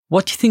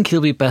What do you think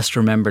he'll be best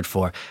remembered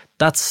for?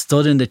 That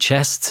stud in the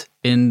chest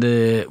in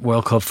the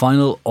World Cup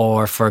final,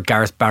 or for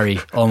Gareth Barry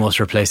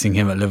almost replacing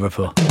him at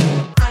Liverpool?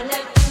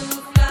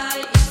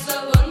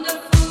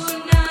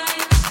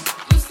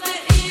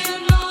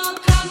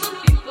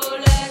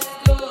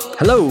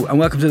 Hello and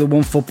welcome to the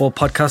One Football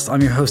Podcast.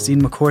 I'm your host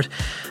Ian McCourt.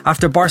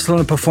 After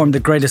Barcelona performed the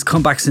greatest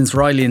comeback since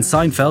Riley and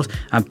Seinfeld,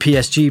 and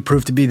PSG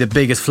proved to be the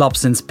biggest flop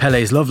since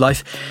Pele's love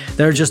life,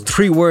 there are just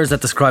three words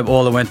that describe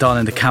all that went on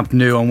in the Camp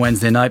Nou on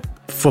Wednesday night: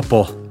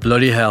 football.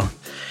 Bloody hell.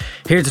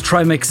 Here to try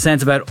and make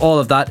sense about all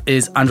of that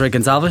is Andre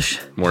Gonzalez.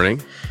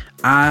 Morning.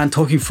 And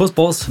talking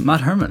footballs,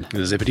 Matt Herman.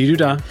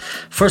 Zippity-doo-dah.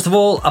 First of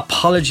all,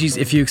 apologies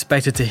if you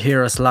expected to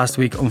hear us last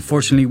week.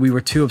 Unfortunately, we were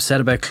too upset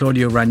about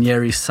Claudio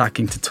Ranieri's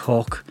sacking to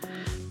talk.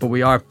 But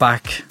we are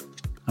back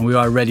and we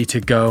are ready to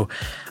go.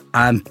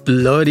 And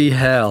bloody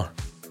hell,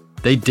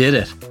 they did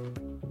it.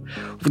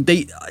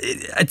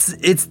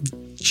 It's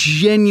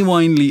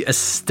genuinely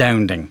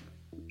astounding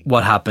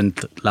what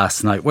happened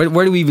last night.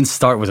 Where do we even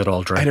start with it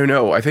all, Dre? I don't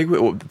know. I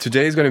think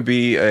today is going to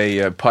be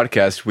a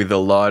podcast with a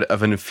lot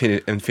of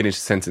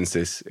unfinished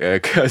sentences,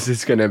 because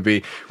it's going to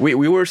be. We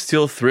were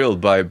still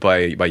thrilled by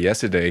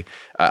yesterday.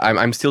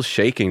 I'm still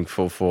shaking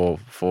for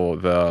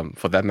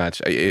that match.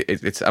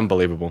 It's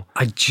unbelievable.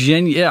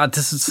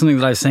 This is something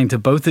that I was saying to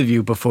both of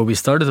you before we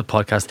started the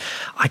podcast.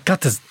 I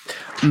got this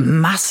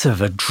massive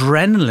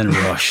adrenaline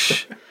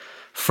rush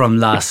from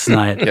last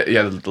night.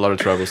 Yeah, a lot of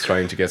troubles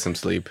trying to get some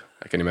sleep,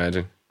 I can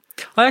imagine.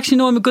 I actually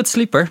know I'm a good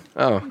sleeper.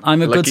 Oh,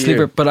 I'm a good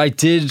sleeper, but I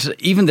did,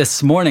 even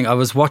this morning, I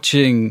was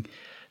watching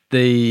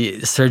the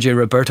Sergio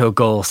Roberto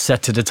goal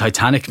set to the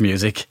Titanic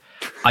music.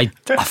 I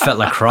felt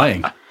like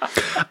crying.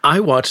 I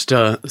watched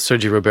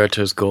Sergio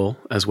Roberto's goal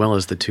as well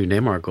as the two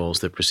Neymar goals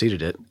that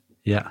preceded it.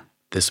 Yeah.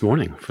 This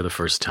morning for the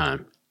first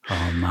time.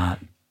 Oh, Matt.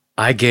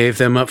 I gave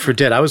them up for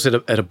dead. I was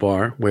at a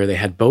bar where they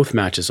had both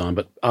matches on,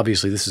 but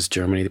obviously this is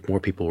Germany.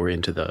 More people were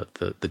into the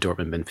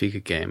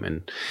Dortmund-Benfica game.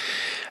 And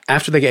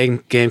after the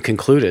game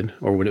concluded,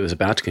 or when it was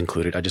about to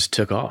conclude, I just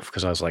took off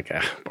because I was like,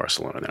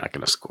 Barcelona, they're not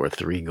going to score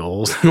 3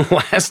 goals in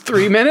the last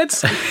 3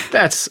 minutes?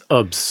 That's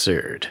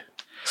absurd.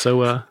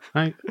 So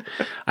I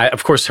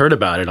of course heard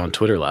about it on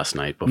Twitter last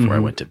night before I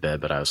went to bed,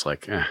 but I was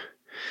like,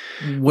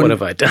 what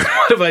have I done?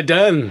 What have I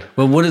done?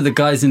 Well, one of the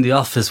guys in the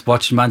office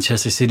watched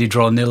Manchester City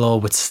draw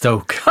 0-0 with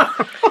Stoke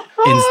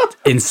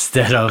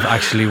instead of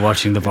actually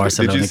watching the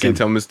Barcelona game. Did you see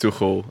Thomas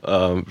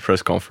Tuchel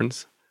press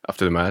conference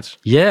after the match?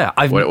 Yeah,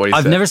 I've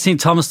said? never seen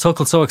Thomas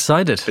Tuchel so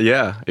excited.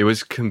 Yeah, it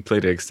was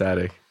completely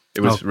ecstatic.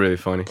 It was really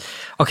funny.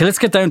 Okay, let's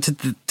get down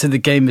to the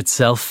game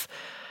itself.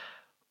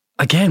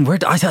 Again,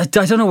 I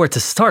don't know where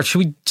to start.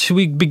 Should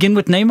we begin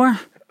with Neymar?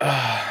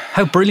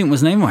 How brilliant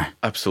was Neymar?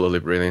 Absolutely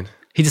brilliant.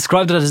 He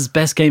described it as his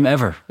best game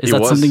ever. Is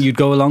that something you'd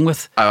go along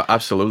with?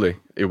 Absolutely,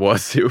 it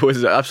was. It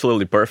was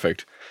absolutely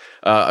perfect.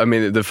 I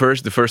mean, the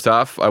first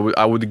half,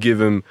 I would give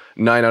him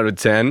 9 out of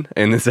 10,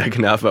 and the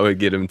second half, I would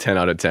give him 10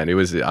 out of 10. It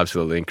was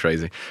absolutely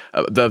crazy.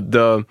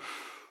 That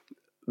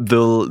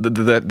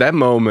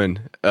moment,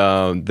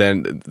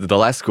 then the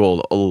last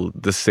goal,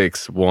 the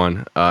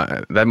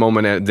 6-1. That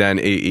moment, and then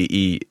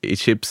he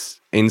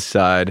chips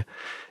inside.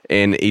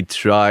 And he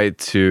tried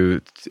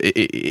to.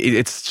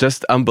 It's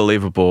just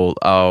unbelievable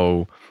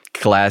how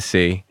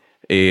classy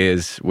he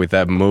is with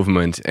that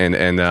movement. And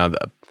a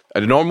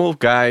normal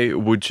guy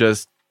would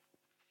just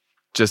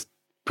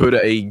put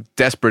a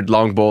desperate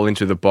long ball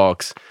into the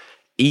box.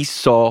 He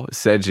saw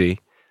Sergi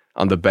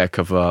on the back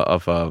of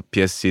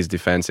PSG's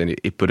defense, and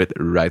he put it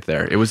right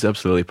there. It was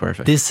absolutely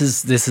perfect. This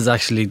is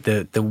actually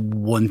the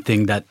one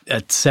thing that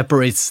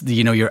separates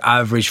your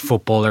average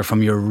footballer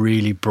from your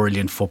really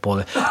brilliant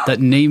footballer. That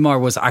Neymar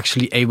was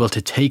actually able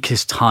to take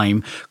his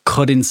time,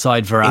 cut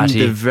inside Verratti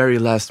in the very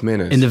last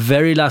minute. In the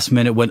very last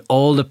minute, when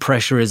all the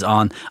pressure is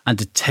on, and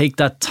to take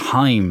that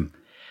time.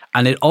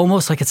 And it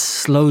almost like it's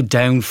slowed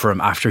down for him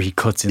after he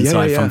cuts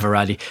inside from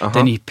Verratti.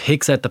 Then he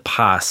picks out the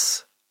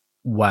pass.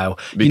 Wow.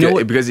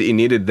 Because he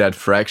needed that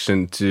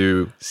fraction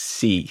to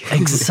see.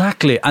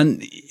 Exactly. And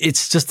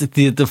it's just that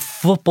the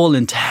football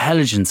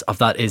intelligence of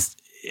that is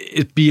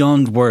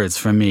beyond words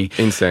for me.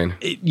 Insane.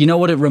 You know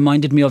what it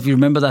reminded me of? You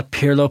remember that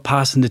Pirlo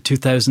pass in the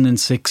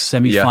 2006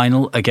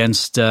 semi-final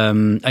against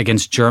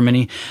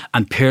Germany?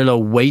 And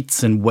Pirlo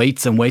waits and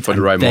waits and waits. For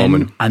the right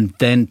moment. And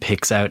then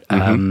picks out,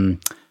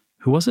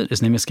 who was it?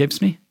 His name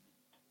escapes me.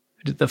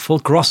 The full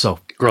Grosso.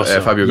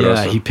 Fabio Grosso.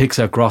 Yeah, he picks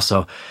out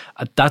Grosso.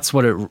 That's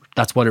what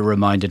it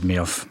reminded me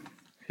of.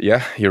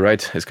 Yeah, you're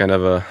right. It's kind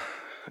of a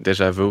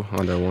déjà vu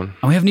on that one.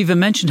 And we haven't even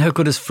mentioned how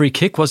good his free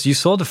kick was. You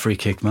saw the free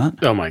kick, man.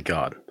 Oh my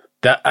God.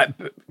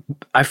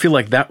 I feel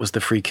like that was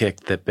the free kick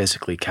that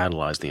basically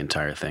catalyzed the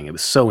entire thing. It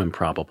was so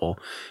improbable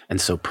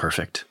and so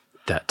perfect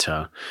that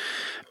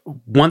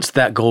once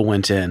that goal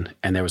went in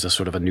and there was a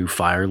sort of a new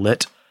fire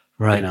lit,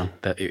 right?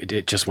 That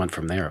it just went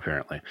from there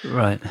apparently.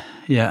 Right.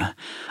 Yeah.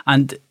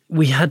 And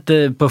we had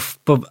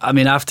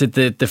after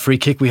the free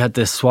kick, we had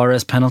the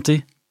Suarez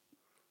penalty.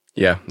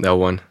 Yeah, that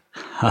one.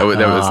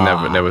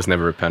 That was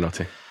never a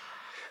penalty.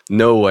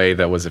 No way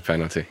that was a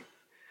penalty.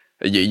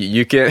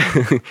 You can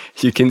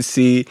you can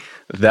see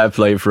that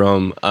play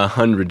from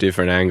 100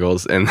 different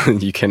angles,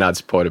 and you cannot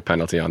spot a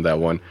penalty on that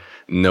one.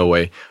 No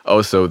way.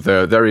 Also,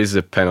 there is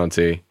a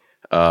penalty.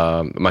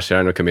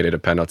 Mascherano committed a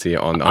penalty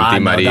on Di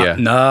Maria.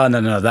 No.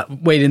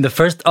 In the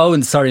first.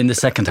 In the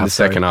second half. In the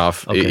second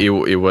half, okay.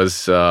 it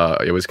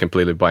was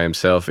completely by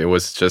himself. It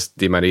was just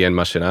Di Maria and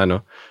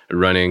Mascherano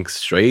running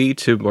straight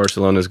to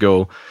Barcelona's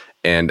goal,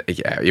 and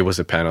it was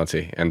a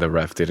penalty, and the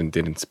ref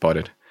didn't spot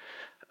it.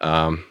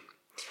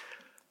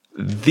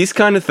 These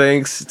kind of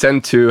things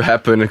tend to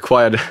happen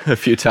quite a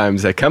few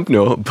times at Camp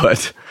Nou,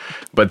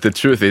 but the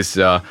truth is,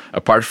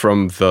 apart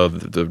from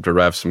the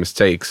ref's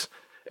mistakes,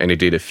 and he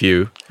did a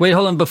few. Wait,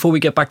 hold on. Before we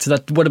get back to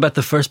that, what about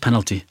the first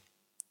penalty?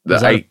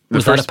 Was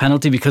that a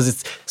penalty?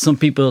 Because some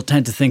people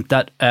tend to think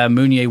that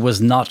Meunier was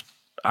not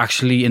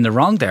actually in the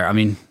wrong there. I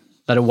mean,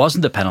 that it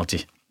wasn't a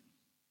penalty.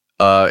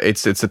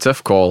 It's a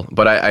tough call,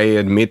 but I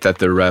admit that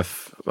the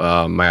ref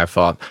might have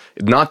thought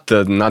not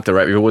the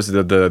ref. It was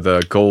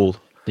the goal.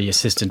 The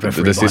assistant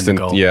referee behind the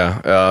goal.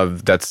 Yeah,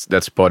 that's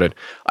spotted.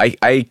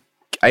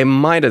 I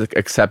might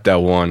accept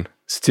that one.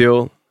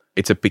 Still,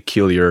 it's a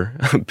peculiar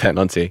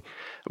penalty.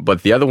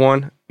 But the other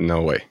one,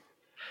 no way.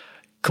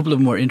 A couple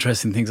of more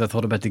interesting things I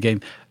thought about the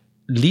game.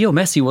 Leo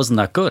Messi wasn't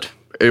that good.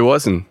 It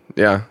wasn't.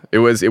 Yeah, it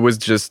was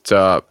just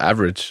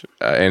average,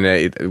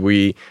 and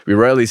we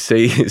rarely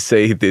say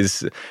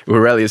this. We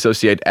rarely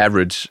associate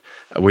average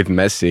with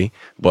Messi,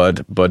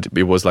 but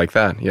it was like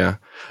that. Yeah.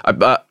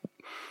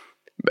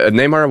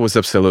 Neymar was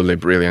absolutely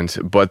brilliant,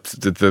 but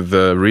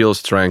the real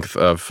strength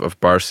of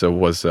Barca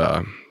was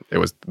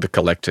the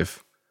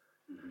collective.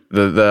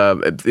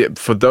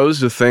 For those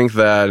who think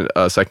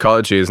that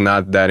psychology is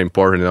not that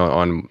important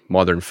on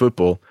modern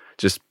football,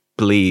 just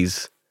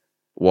please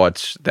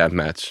watch that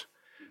match.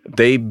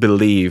 They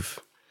believe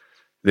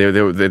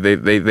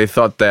they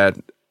thought that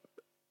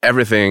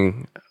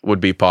everything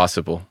would be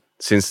possible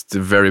since the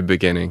very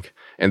beginning,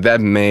 and that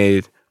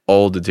made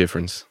all the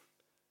difference.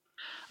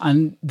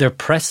 And their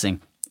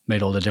pressing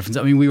made all the difference.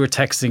 I mean, we were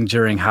texting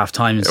during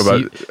halftime, and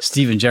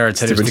Steven Gerrard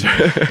said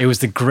it was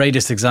the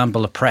greatest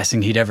example of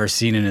pressing he'd ever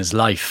seen in his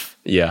life.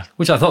 Yeah,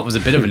 which I thought was a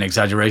bit of an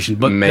exaggeration,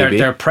 but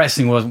their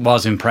pressing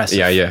was impressive.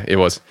 Yeah, it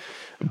was.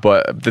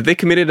 But they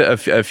committed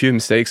a few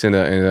mistakes in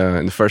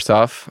the first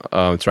half,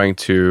 trying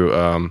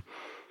to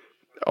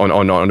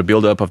on the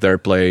build up of their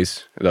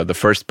plays. The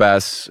first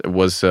pass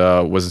was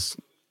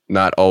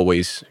not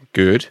always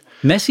good.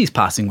 Messi's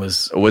passing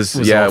was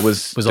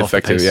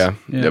effective. Yeah.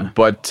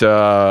 But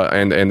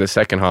and in the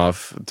second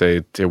half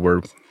they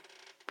were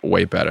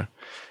way better.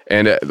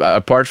 And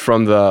apart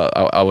from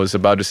I was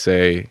about to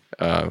say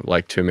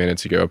like 2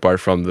 minutes ago, apart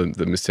from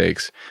the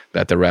mistakes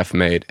that the ref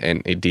made,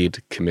 and he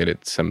did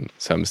committed some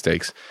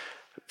mistakes,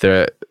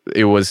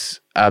 it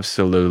was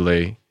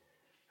absolutely.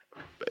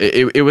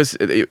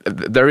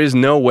 There is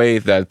no way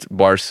that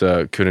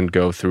Barca couldn't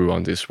go through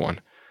on this one.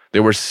 They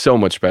were so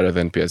much better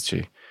than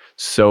PSG.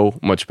 So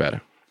much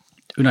better.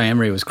 Unai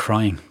Emery was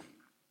crying.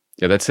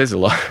 Yeah, that says a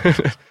lot.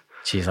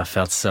 Jeez, I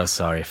felt so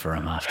sorry for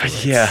him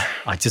afterwards. Yeah.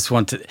 I just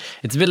want to...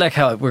 It's a bit like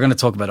how... We're going to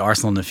talk about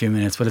Arsenal in a few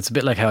minutes, but it's a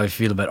bit like how I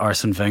feel about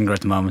Arsene Wenger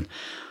at the moment.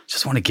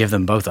 Just want to give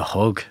them both a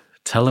hug.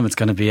 Tell them it's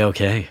going to be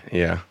okay.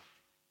 Yeah.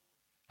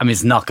 I mean,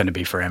 it's not going to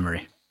be for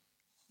Emery.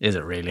 Is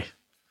it really?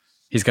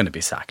 He's going to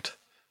be sacked.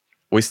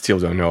 We still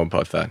don't know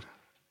about that.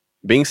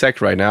 Being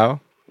sacked right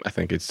now, I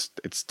think it's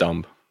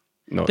dumb.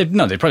 They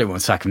probably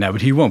won't sack him now,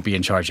 but he won't be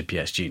in charge of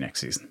PSG next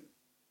season.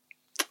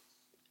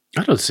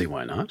 I don't see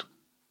why not. I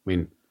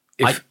mean,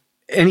 if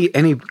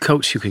any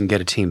coach who can get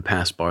a team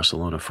past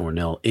Barcelona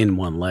 4-0 in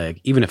one leg,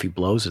 even if he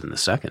blows it in the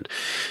second,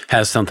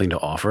 has something to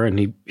offer.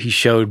 And he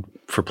showed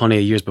for plenty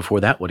of years before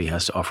that what he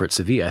has to offer at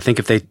Sevilla. I think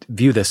if they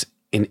view this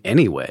in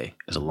any way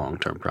as a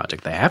long-term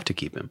project, they have to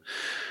keep him.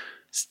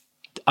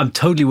 I'm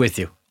totally with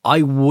you.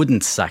 I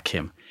wouldn't sack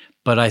him,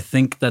 but I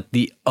think that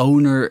the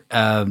owner...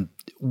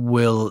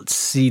 will not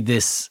see the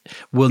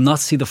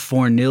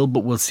 4-0,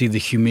 but will see the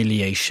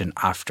humiliation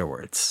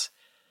afterwards.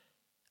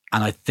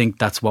 And I think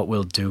that's what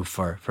we'll do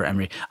for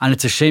Emery. And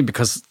it's a shame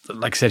because,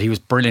 like I said, he was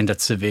brilliant at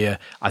Sevilla.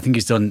 I think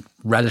he's done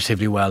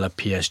relatively well at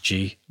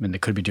PSG. I mean, they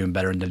could be doing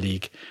better in the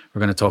league. We're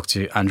going to talk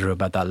to Andrew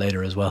about that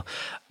later as well.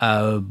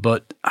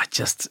 But I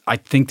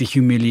think the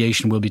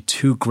humiliation will be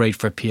too great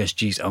for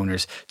PSG's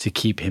owners to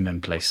keep him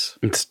in place.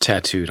 It's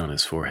tattooed on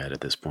his forehead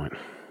at this point.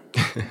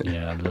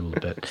 Yeah, a little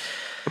bit.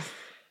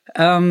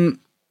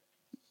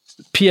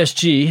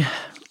 PSG,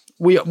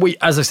 we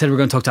as I said, we're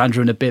going to talk to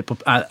Andrew in a bit, but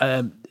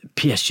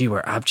PSG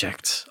were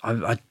abject.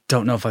 I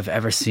don't know if I've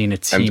ever seen a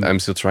team. I'm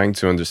still trying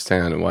to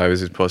understand why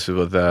is it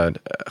possible that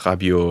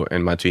Rabiot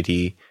and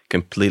Matuidi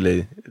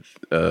completed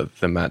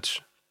the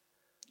match.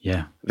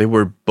 Yeah, they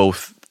were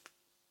both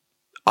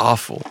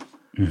awful,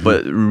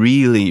 but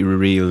really,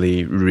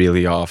 really,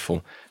 really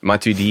awful.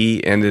 Matuidi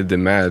ended the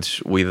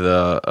match with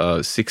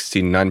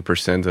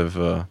 69%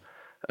 of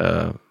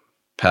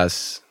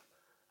pass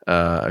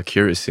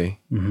accuracy.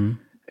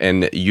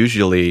 And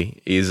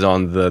usually is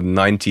on the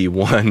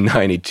 91,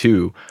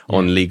 92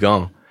 on Ligue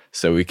 1.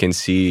 So we can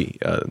see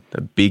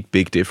a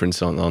big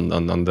difference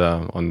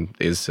on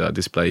his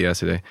display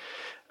yesterday.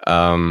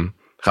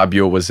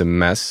 Rabiot was a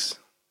mess,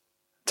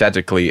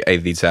 tactically a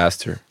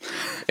disaster,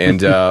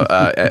 and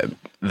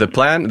the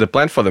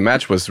plan for the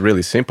match was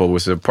really simple: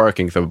 was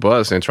parking the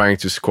bus and trying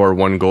to score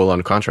one goal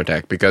on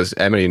counterattack, because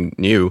Emery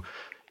knew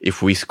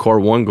if we score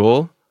one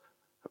goal,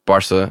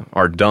 Barca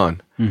are done,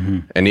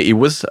 and he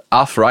was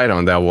off right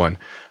on that one.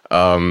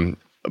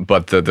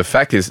 But the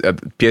fact is,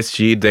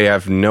 PSG, they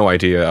have no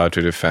idea how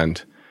to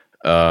defend.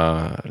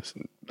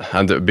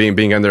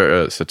 Being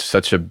under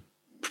such a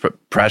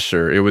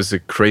pressure, it was a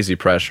crazy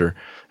pressure,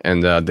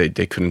 and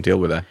they couldn't deal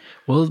with that.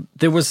 Well,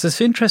 there was this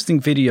interesting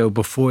video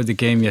before the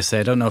game yesterday.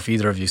 I don't know if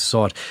either of you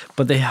saw it,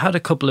 but they had a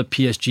couple of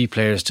PSG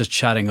players just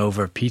chatting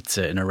over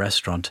pizza in a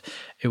restaurant.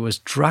 It was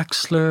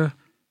Draxler,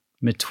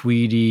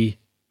 Matuidi,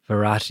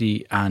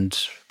 Verratti,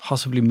 and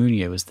possibly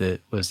Meunier was the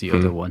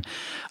other one.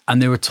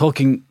 And they were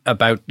talking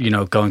about,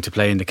 going to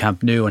play in the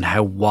Camp Nou and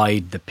how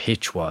wide the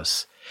pitch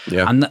was.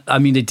 Yeah. And I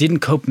mean, they didn't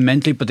cope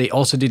mentally, but they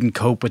also didn't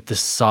cope with the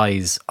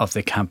size of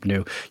the Camp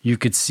Nou. You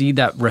could see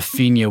that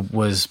Rafinha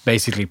was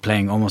basically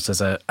playing almost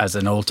as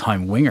an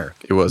old-time winger.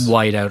 It was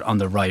wide out on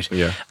the right.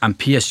 Yeah. And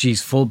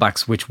PSG's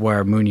fullbacks, which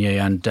were Meunier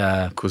and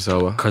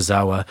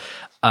Kurzawa,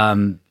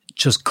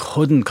 just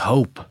couldn't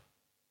cope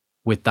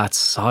with that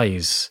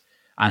size.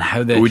 And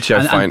how and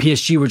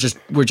PSG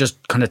were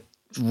just kind of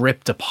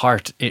ripped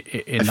apart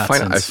in that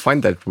sense. I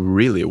find that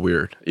really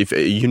weird. If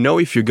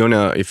you're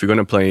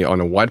gonna play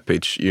on a wide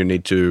pitch, you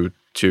need to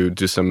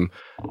do some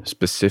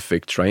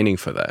specific training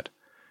for that,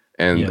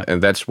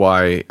 and that's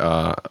why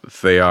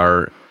they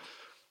are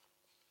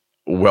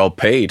well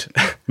paid.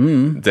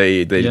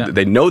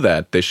 They know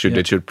that they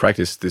should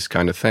practice this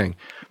kind of thing.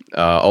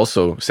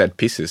 Also, set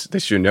pieces. They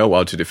should know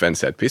how to defend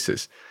set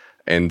pieces,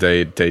 and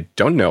they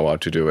don't know how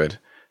to do it.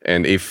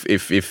 And if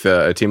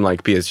a team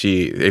like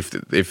PSG,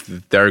 if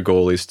their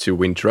goal is to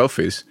win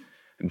trophies,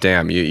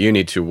 damn, you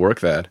need to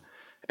work that,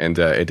 and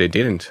they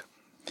didn't.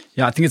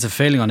 Yeah, I think it's a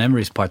failing on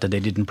Emery's part that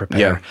they didn't prepare.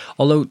 Yeah.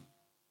 Although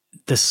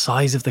the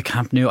size of the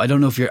Camp Nou, I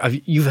don't know if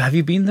have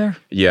you been there?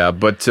 Yeah,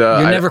 but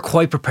you're never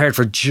quite prepared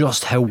for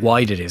just how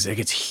wide it is. Like,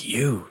 it's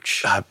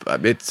huge.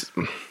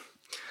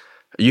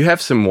 You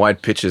have some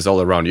wide pitches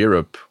all around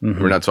Europe.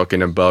 We're not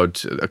talking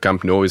about a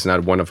Camp Nou is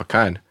not one of a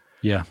kind.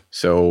 Yeah.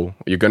 So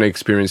you're going to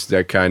experience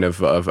that kind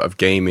of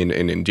game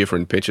in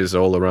different pitches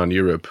all around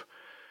Europe.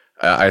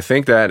 I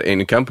think that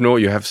in Camp Nou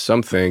you have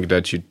something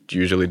that you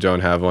usually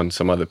don't have on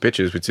some other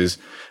pitches, which is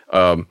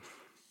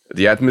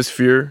the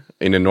atmosphere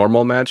in a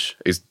normal match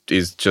is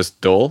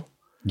just dull.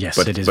 Yes,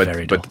 it is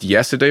very dull. But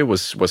yesterday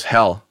was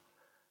hell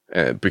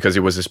because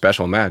it was a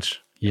special match,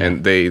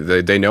 and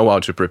they know how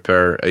to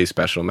prepare a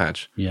special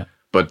match. Yeah.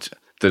 But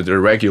the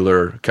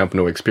regular Camp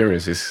Nou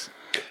experience is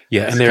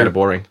and kind of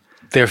boring.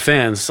 Their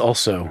fans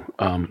also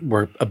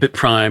were a bit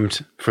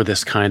primed for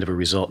this kind of a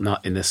result,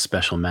 not in this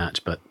special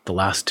match, but the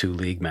last two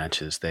league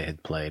matches they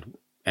had played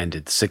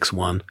ended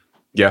 6-1,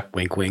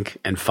 wink, wink,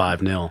 and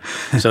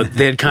 5-0. So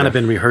they had kind of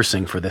been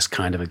rehearsing for this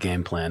kind of a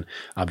game plan,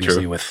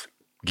 obviously with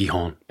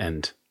Gijon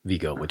and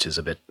Vigo, which is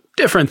a bit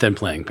different than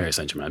playing Paris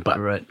Saint-Germain, but,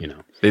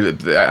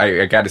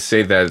 I got to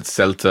say that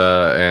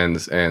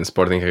Celta and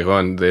Sporting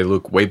Gijon, they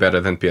look way better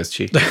than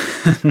PSG.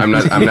 I'm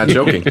not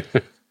joking.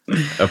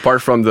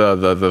 Apart from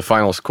the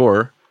final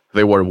score,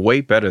 they were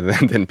way better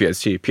than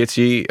PSG.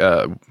 PSG,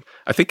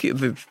 I think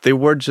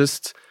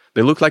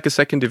they looked like a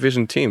second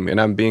division team,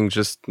 and I'm being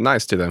just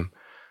nice to them.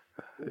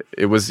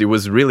 It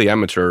was really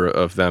amateur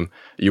of them.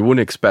 You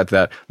wouldn't expect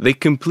that. They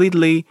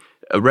completely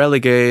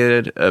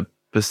relegated a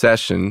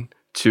possession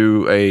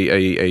to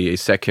a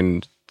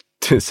second.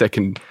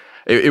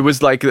 It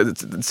was like a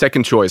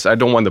second choice. I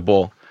don't want the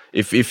ball.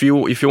 If you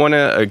want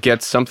to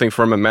get something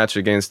from a match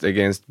against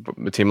a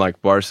team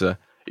like Barca,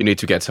 you need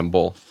to get some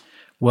ball.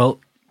 Well,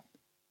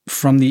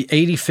 from the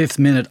 85th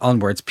minute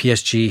onwards,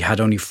 PSG had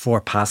only 4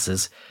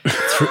 passes.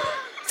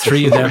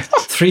 Three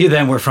of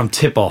them were from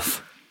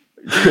tip-off.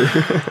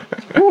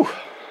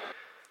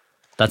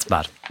 That's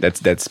bad.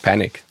 That's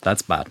panic.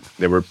 That's bad.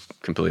 They were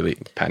completely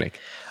panic.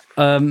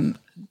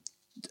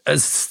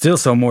 There's still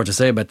so more to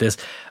say about this.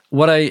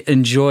 What I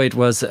enjoyed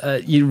was,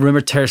 you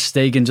remember Ter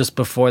Stegen just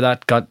before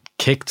that got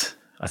kicked?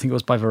 I think it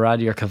was by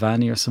Verratti or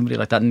Cavani or somebody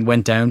like that, and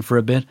went down for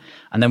a bit,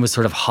 and then was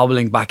sort of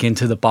hobbling back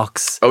into the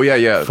box. Oh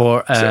yeah.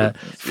 For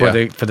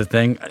the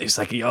thing. And he's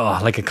like,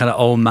 like a kind of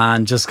old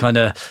man, just kind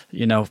of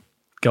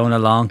going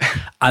along.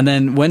 And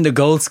then when the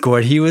goal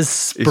scored, he was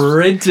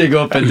sprinting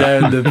up and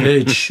down the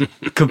pitch.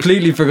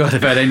 Completely forgot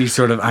about any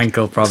sort of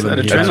ankle problem.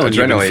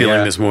 Adrenaline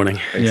feeling this morning.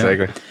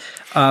 Exactly.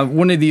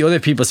 One of the other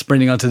people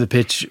sprinting onto the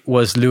pitch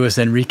was Luis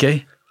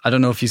Enrique. I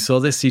don't know if you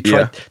saw this. He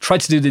tried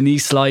to do the knee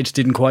slide,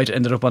 didn't quite,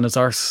 ended up on his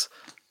arse.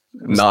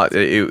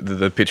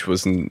 The pitch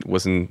wasn't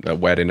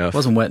wet enough.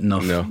 Wasn't wet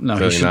enough. No,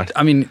 he should. Not.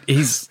 I mean,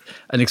 he's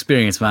an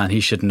experienced man. He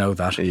should know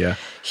that. Yeah.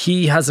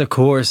 He has, of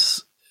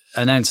course,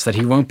 announced that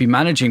he won't be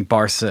managing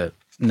Barca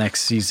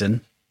next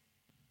season,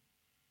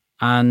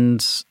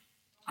 and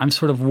I'm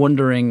sort of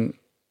wondering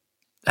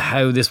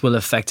how this will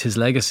affect his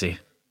legacy.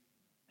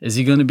 Is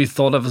he going to be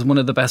thought of as one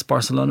of the best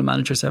Barcelona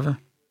managers ever?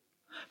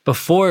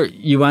 Before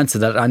you answer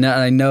that,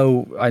 I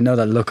know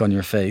that look on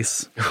your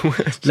face.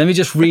 Let me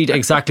just read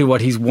exactly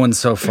what he's won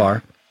so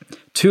far.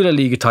 2 La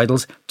Liga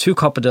titles, 2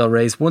 Copa del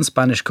Reys, 1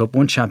 Spanish Cup,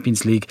 1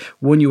 Champions League,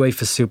 1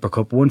 UEFA Super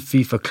Cup, 1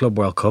 FIFA Club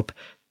World Cup.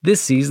 This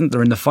season,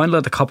 they're in the final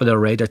of the Copa del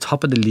Rey. They're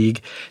top of the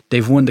league.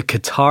 They've won the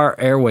Qatar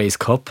Airways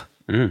Cup.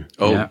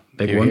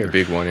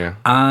 Big one, yeah.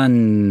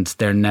 And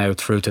they're now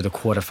through to the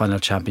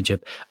quarterfinal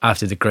championship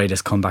after the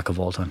greatest comeback of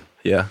all time.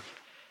 Yeah.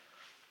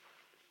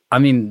 I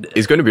mean,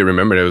 he's going to be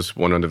remembered as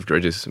one of the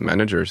greatest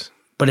managers.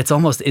 But it's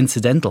almost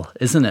incidental,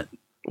 isn't it?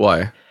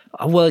 Why?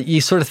 Well, you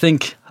sort of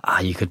think,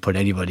 you could put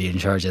anybody in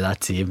charge of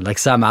that team. Like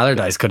Sam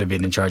Allardyce could have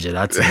been in charge of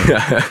that team.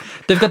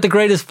 They've got the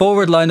greatest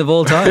forward line of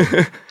all time.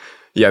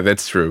 Yeah,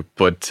 that's true.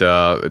 But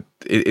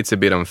it's a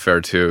bit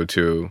unfair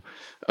to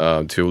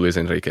Luis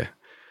Enrique.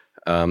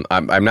 I'm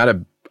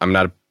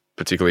not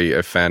particularly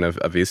a fan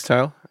of his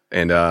style,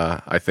 and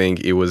I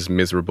think he was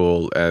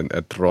miserable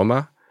at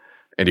Roma.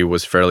 And he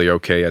was fairly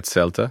okay at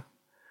Celta.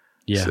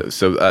 Yeah.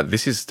 So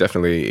this is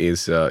definitely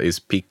his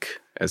peak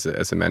as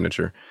a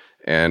manager,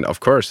 and of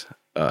course,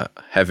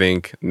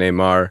 having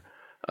Neymar,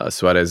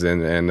 Suarez,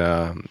 and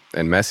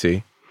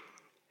Messi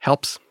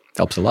helps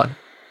a lot.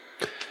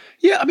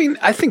 Yeah, I mean,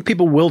 I think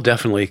people will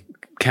definitely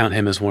count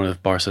him as one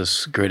of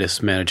Barca's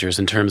greatest managers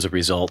in terms of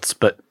results,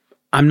 but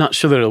I'm not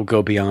sure that it'll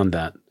go beyond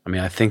that. I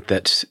mean, I think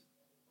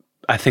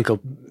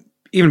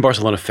even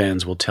Barcelona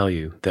fans will tell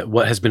you that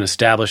what has been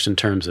established in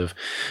terms of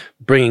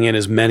bringing in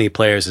as many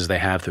players as they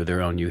have through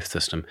their own youth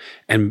system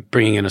and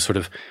bringing in a sort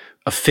of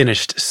a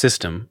finished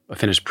system, a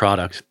finished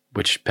product,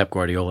 which Pep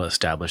Guardiola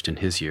established in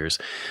his years.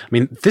 I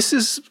mean, this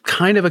is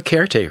kind of a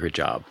caretaker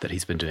job that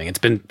he's been doing. It's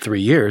been 3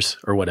 years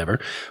or whatever,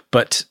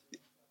 but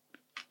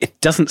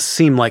it doesn't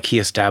seem like he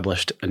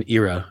established an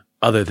era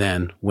other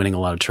than winning a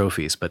lot of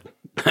trophies, but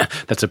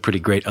that's a pretty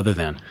great other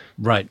than.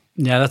 Right.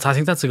 Yeah, I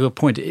think that's a good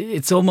point.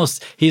 He's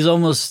almost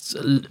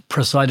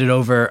presided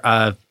over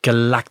a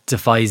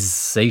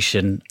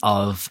galactifization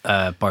of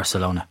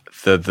Barcelona.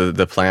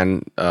 The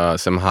plan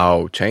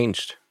somehow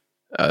changed.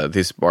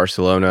 This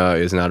Barcelona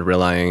is not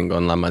relying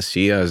on La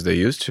Masia as they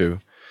used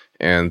to,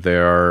 and they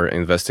are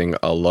investing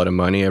a lot of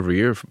money every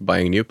year,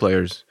 buying new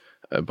players,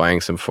 buying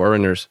some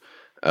foreigners.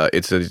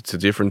 It's a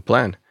different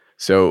plan.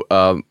 So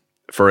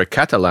for a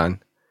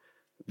Catalan,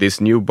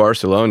 this new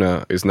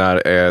Barcelona is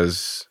not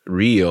as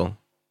real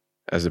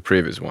as the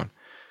previous one.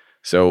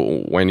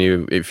 So when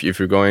if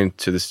you're going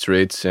to the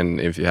streets and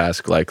if you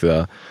ask like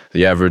the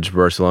average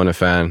Barcelona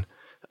fan,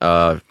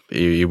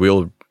 he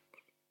will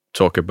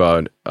talk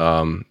about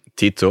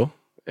Tito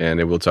and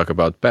it will talk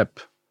about Pep,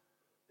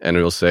 and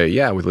it will say,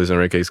 yeah, with Luis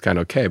Enrique it's kind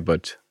of okay,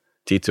 but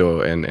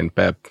Tito and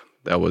Pep,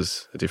 that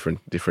was a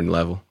different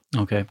level.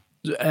 Okay.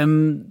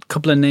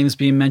 Couple of names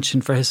being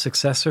mentioned for his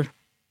successor.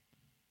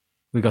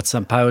 We got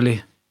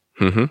Sampaoli.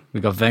 Mm-hmm.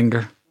 We got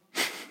Wenger.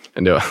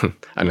 No,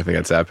 I don't think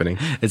that's happening.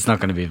 It's not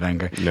going to be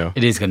Wenger. No.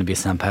 It is going to be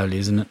Sampaoli,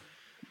 isn't it?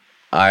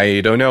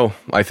 I don't know.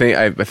 I think.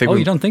 Oh,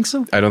 you don't think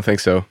so? I don't think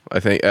so. I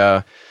think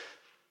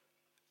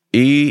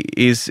he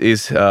is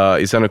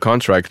on a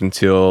contract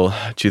until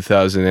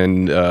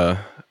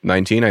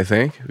 2019. I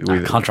think.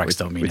 Contracts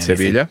don't mean with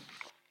anything. Sevilla.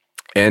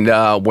 And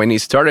when he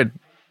started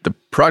the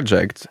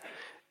project,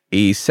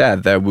 he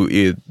said that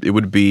it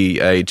would be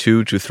a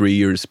 2 to 3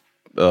 years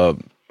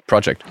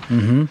project.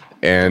 Mm-hmm.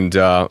 And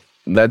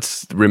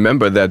let's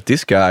remember that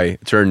this guy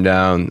turned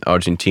down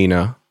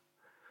Argentina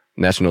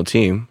national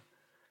team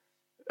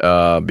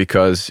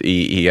because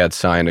he had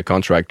signed a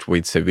contract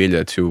with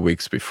Sevilla 2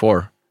 weeks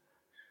before.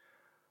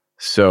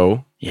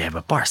 So yeah,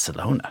 but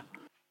Barcelona,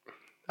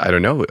 I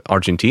don't know,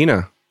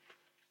 Argentina.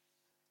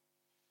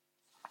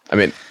 I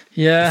mean,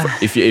 yeah.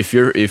 If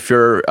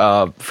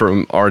you're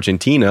from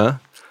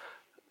Argentina,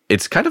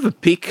 it's kind of a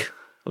peak.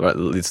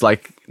 It's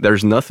like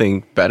there's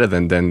nothing better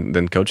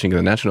than coaching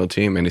the national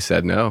team, and he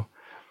said no.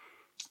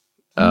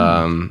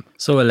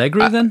 So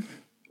Allegri then?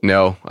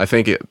 No, I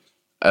think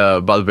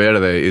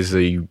Valverde is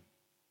a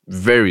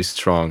very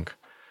strong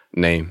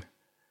name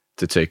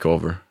to take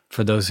over.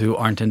 For those who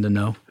aren't in the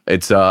know,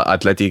 it's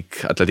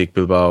Athletic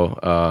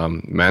Bilbao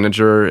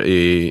manager.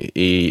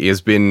 He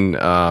has been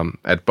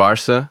at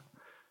Barca,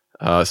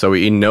 so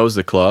he knows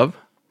the club,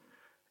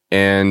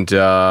 and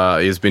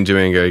he's been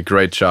doing a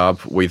great job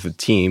with a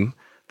team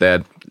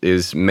that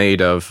is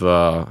made of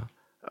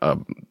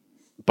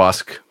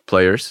Basque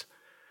players.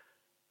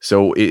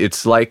 So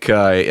it's like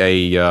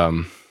a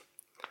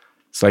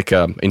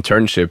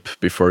internship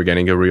before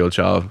getting a real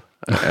job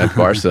at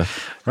Barca.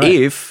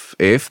 Right.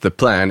 If the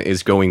plan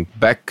is going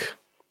back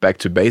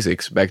to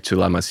basics, back to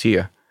La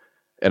Masia,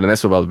 and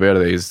Ernesto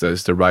Valverde is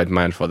the right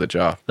man for the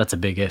job. That's a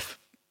big if.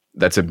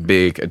 That's a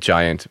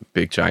giant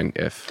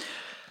if.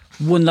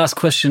 One last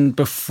question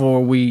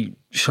before we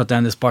shut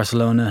down this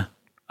Barcelona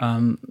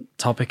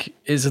topic.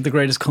 Is it the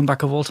greatest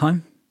comeback of all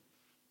time?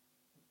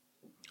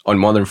 On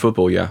modern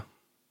football, yeah.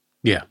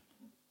 Yeah.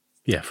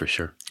 Yeah, for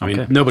sure. I Okay.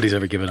 mean, nobody's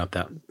ever given up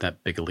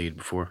that big a lead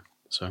before.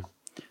 So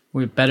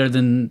We're better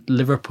than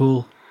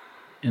Liverpool,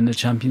 in the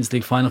Champions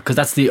League final? Because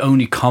that's the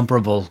only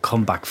comparable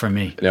comeback for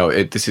me. No,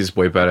 this is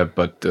way better,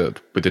 but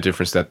with the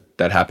difference that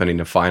happened in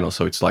the final,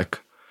 so it's like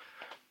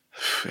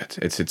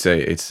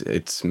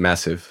it's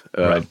massive.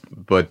 Right.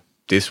 But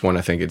this one,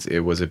 I think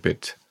it was a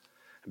bit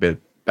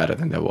better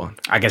than that one.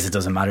 I guess it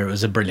doesn't matter. It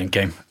was a brilliant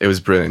game. It was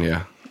brilliant,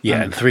 yeah.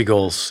 Yeah, and 3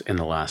 goals in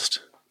the last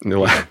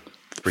 5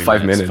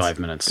 minutes. 5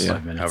 minutes. Yeah.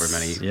 5 minutes. However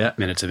many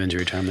minutes of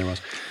injury time there was.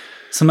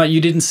 So, Matt,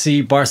 you didn't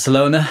see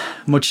Barcelona,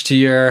 much to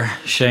your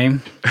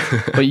shame,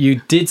 but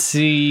you did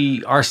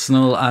see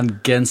Arsenal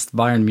against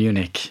Bayern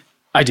Munich.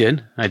 I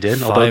did.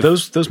 Although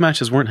those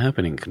matches weren't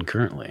happening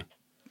concurrently.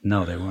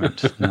 No, they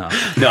weren't. No,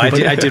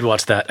 I did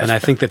watch that, and I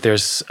think that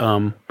there's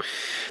a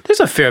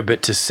fair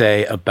bit to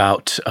say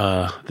about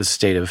the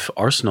state of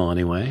Arsenal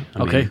anyway.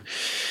 I mean,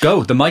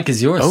 go. The mic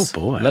is yours. Oh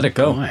boy, let it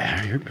go.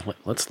 Boy,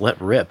 let's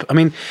let rip. I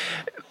mean,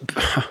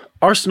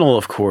 Arsenal,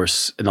 of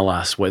course, in the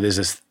last this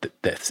is the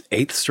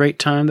 8th straight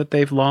time that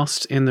they've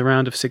lost in the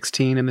round of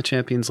 16 in the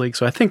Champions League.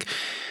 So I think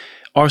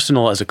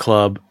Arsenal as a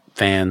club,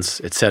 fans,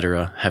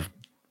 etc., have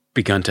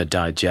begun to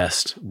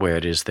digest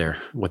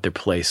what their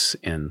place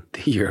in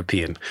the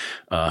European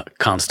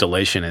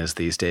constellation is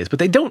these days. But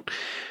they don't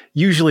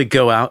usually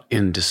go out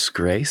in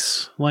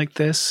disgrace like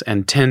this,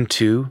 and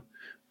 10-2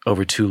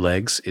 over 2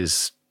 legs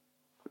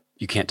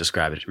you can't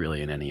describe it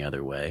really in any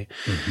other way.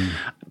 Mm-hmm.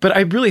 But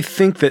I really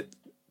think that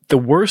the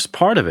worst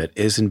part of it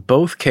is in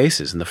both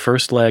cases, in the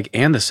first leg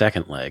and the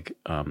second leg.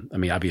 I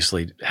mean,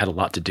 obviously it had a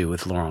lot to do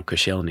with Laurent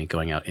Koscielny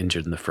going out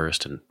injured in the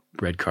first and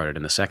red carded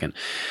in the second.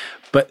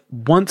 But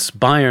once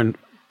Bayern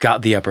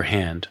got the upper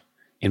hand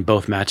in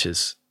both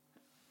matches,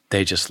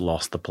 they just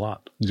lost the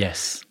plot.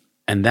 Yes.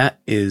 And that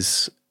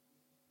is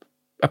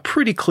a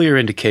pretty clear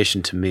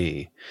indication to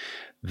me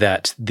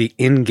that the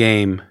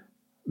in-game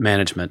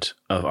management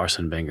of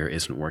Arsene Wenger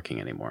isn't working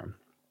anymore.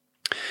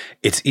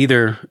 It's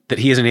either that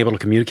he isn't able to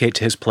communicate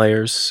to his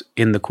players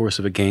in the course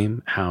of a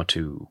game how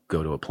to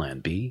go to a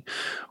plan B,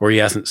 or he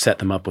hasn't set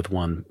them up with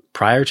one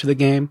prior to the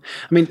game.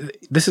 I mean,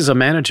 this is a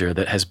manager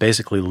that has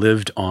basically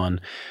lived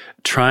on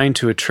trying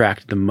to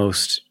attract the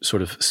most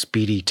sort of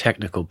speedy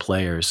technical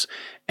players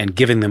and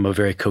giving them a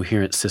very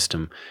coherent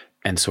system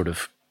and sort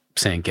of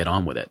saying, get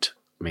on with it.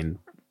 I mean,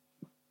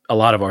 a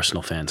lot of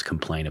Arsenal fans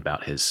complain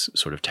about his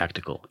sort of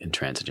tactical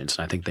intransigence,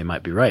 and I think they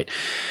might be right.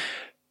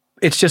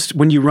 It's just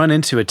when you run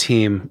into a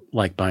team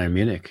like Bayern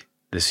Munich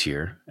this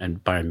year,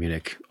 and Bayern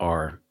Munich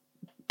are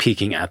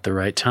peaking at the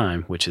right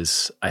time, which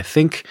is, I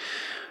think,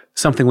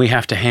 something we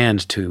have to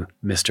hand to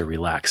Mr.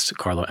 Relaxed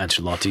Carlo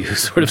Ancelotti, who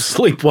sort of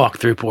sleepwalked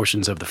through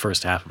portions of the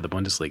first half of the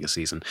Bundesliga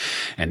season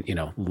and,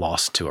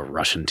 lost to a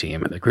Russian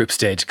team in the group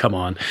stage. Come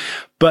on.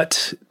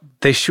 But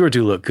they sure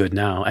do look good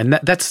now. And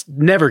that's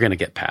never going to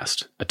get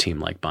past a team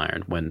like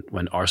Bayern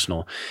when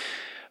Arsenal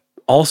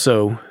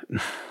also...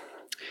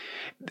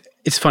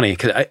 It's funny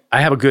because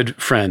I have a good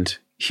friend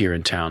here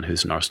in town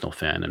who's an Arsenal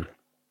fan, and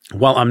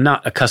while I'm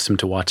not accustomed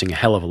to watching a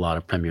hell of a lot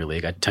of Premier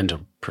League, I tend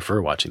to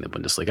prefer watching the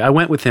Bundesliga. I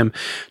went with him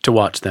to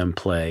watch them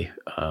play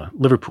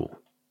Liverpool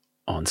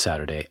on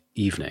Saturday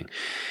evening,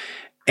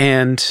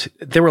 and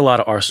there were a lot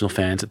of Arsenal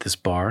fans at this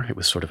bar. It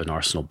was sort of an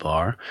Arsenal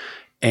bar,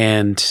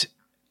 and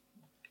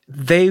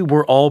they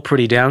were all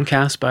pretty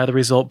downcast by the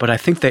result, but I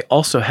think they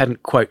also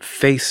hadn't quite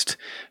faced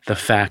the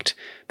fact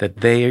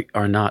that they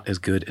are not as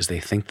good as they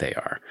think they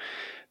are.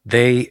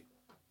 They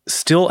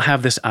still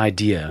have this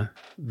idea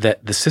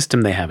that the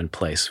system they have in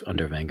place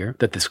under Wenger,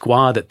 that the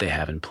squad that they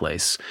have in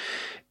place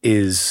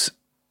is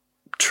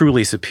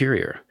truly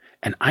superior.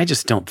 And I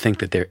just don't think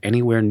that they're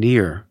anywhere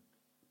near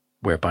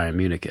where Bayern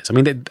Munich is. I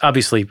mean,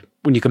 obviously,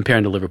 when you compare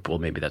them to Liverpool,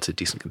 maybe that's a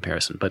decent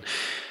comparison. But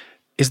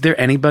is there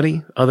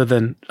anybody other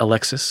than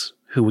Alexis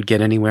who would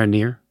get anywhere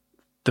near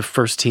the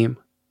first team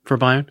for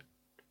Bayern?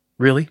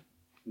 Really?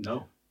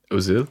 No.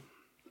 Ozil?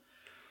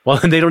 Well,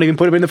 they don't even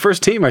put him in the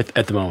first team at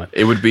the moment.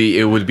 It would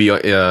be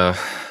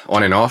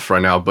on and off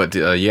right now, but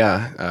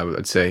I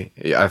would say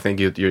I think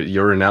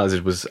your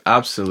analysis was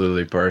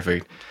absolutely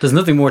perfect. There's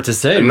nothing more to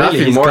say. Nothing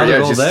really. more.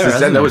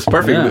 That was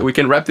perfect. Yeah. We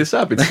can wrap this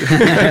up.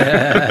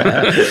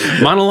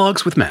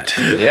 Monologues with Matt.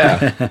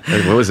 Yeah,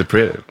 it was a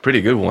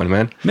pretty good one,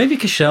 man. Maybe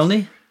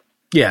Koscielny.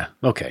 Yeah.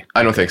 Okay.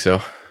 I don't think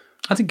so.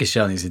 I think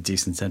Koscielny's a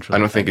decent central. I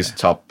don't think it's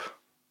top.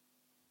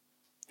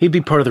 He'd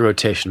be part of the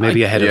rotation,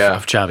 maybe ahead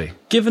of Xavi.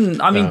 Given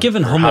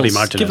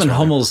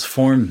Hummel's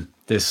form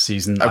this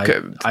season, okay.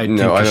 I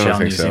don't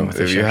think so.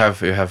 If you have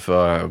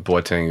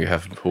Boateng, you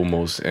have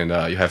Hummels, and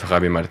you have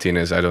Javi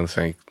Martinez, I don't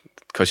think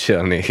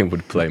Koscielny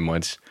would play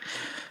much.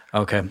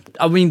 Okay.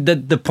 I mean,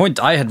 the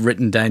point I had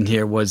written down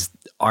here was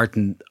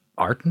Arsenal's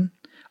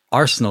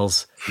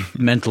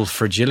mental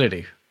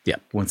fragility. Yeah.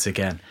 Once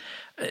again.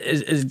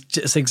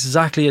 It's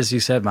exactly as you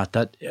said, Matt,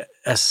 that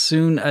as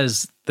soon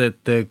as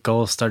the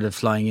goals started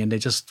flying in, they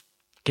just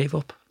gave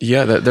up.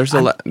 Yeah,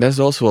 there's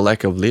also a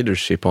lack of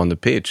leadership on the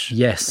pitch.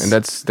 Yes, and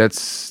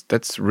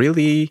that's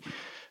really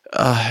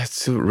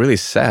it's really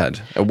sad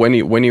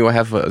when you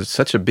have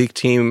such a big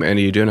team and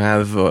you don't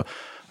have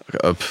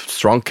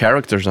strong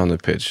characters on the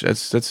pitch.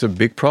 That's a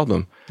big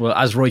problem. Well,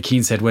 as Roy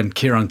Keane said, when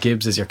Kieran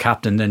Gibbs is your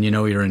captain, then you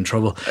know you're in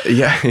trouble.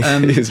 Yeah,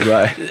 he's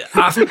right.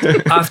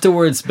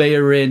 Afterwards,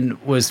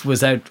 Bayern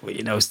was out,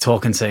 was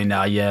talking, saying,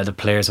 the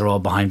players are all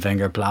behind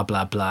Wenger, blah,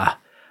 blah, blah.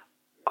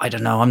 I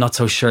don't know. I'm not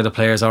so sure the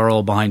players are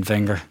all behind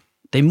Wenger.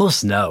 They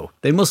must know.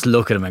 They must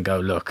look at him and go,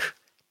 look,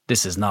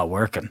 this is not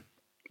working.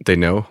 They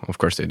know. Of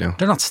course they know.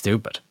 They're not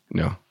stupid.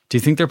 No. Do you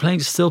think they're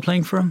still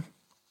playing for him?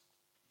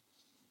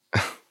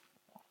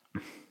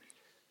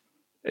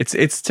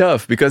 It's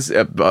tough because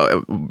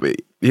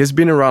he's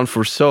been around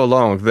for so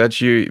long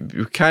that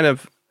you kind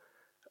of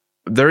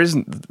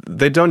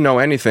they don't know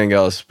anything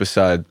else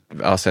beside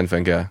Arsene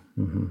Wenger,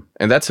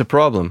 and that's a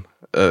problem.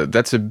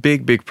 That's a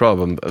big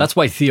problem. That's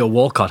why Theo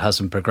Walcott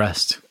hasn't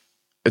progressed.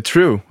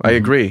 True, I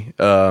agree.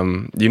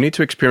 You need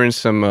to experience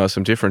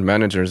some different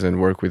managers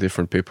and work with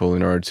different people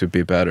in order to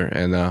be better.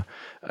 And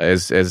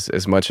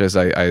as much as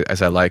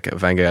I like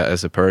Wenger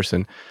as a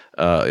person,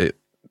 the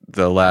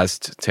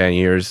last 10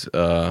 years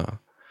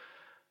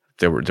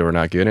they were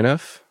not good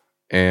enough,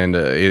 and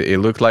it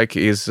looked like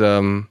he's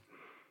kind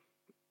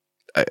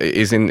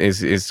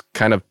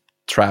of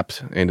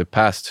trapped in the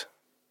past.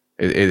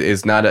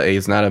 He's not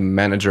a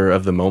manager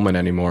of the moment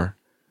anymore.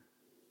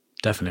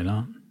 Definitely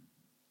not.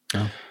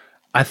 No.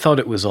 I thought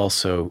it was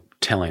also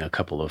telling a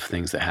couple of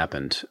things that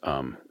happened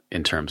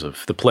in terms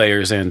of the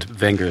players and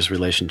Wenger's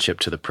relationship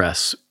to the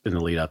press in the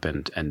lead up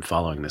and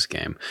following this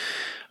game.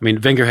 I mean,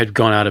 Wenger had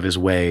gone out of his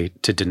way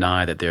to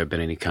deny that there had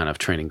been any kind of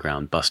training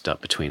ground bust up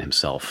between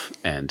himself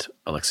and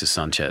Alexis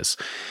Sanchez.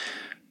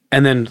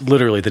 And then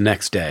literally the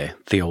next day,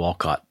 Theo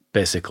Walcott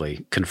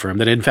basically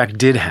confirmed that it in fact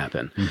did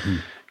happen. Mm-hmm.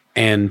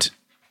 And,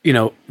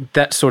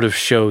 that sort of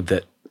showed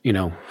that,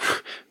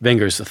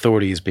 Wenger's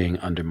authority is being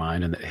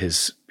undermined, and that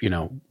his,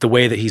 the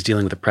way that he's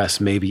dealing with the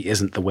press maybe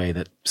isn't the way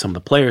that some of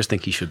the players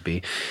think he should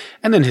be.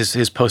 And then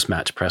his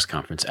post-match press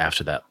conference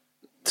after that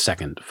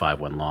second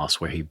 5-1 loss,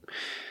 where he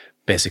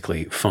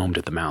basically foamed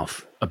at the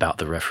mouth about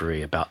the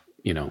referee, about,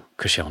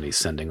 Koscielny's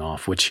sending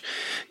off, which,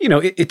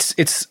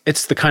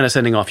 it's the kind of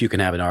sending off you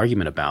can have an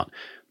argument about,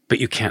 but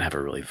you can't have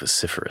a really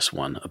vociferous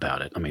one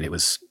about it. I mean, it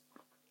was,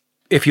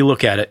 if you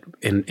look at it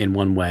in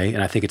one way,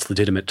 and I think it's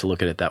legitimate to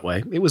look at it that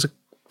way, it was a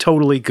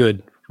totally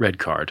good red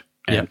card,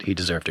 and he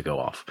deserved to go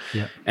off.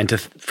 Yeah. And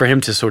for him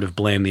to sort of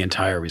blame the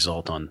entire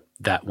result on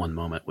that one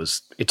moment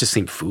it just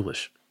seemed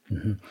foolish.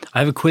 Mm-hmm. I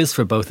have a quiz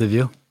for both of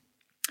you.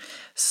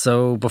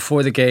 So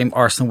before the game,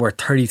 Arsenal were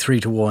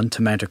 33-1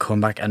 to mount a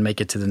comeback and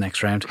make it to the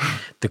next round.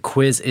 The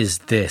quiz is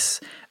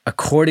this.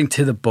 According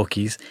to the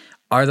bookies,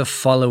 are the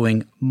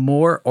following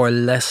more or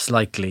less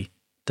likely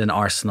than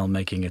Arsenal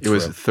making it through? It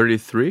was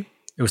 33?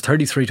 It was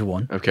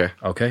 33-1.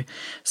 Okay.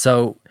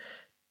 So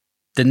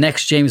the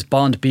next James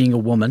Bond being a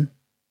woman,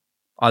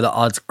 are the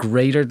odds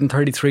greater than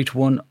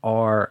 33-1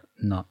 or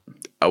not?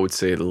 I would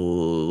say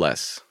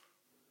less.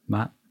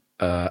 Matt?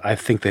 I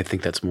think they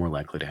think that's more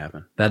likely to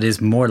happen. That is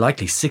more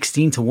likely,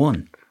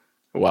 16-1.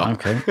 Wow.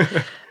 Okay.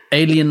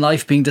 Alien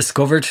life being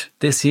discovered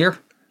this year?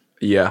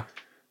 Yeah.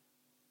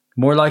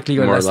 More likely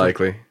or less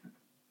likely?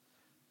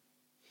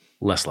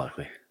 Less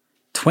likely.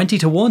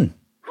 20-1.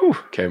 Whew.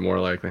 Okay, more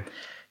likely.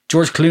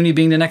 George Clooney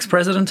being the next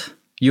president?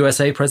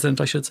 USA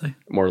president, I should say.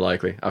 More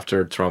likely.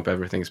 After Trump,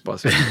 everything's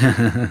possible.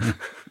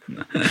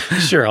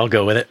 Sure, I'll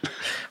go with it.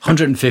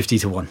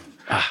 150-1.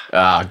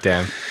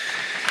 Damn.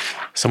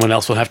 Someone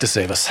else will have to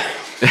save us.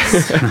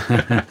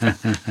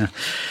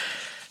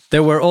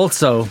 There were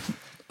also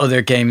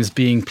other games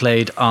being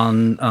played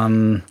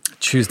on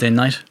Tuesday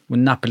night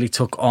when Napoli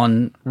took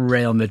on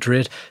Real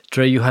Madrid.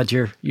 Dre, you had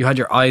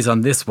your eyes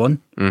on this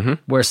one,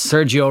 where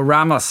Sergio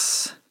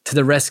Ramos to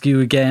the rescue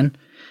again.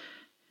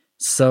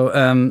 So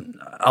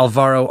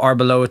Alvaro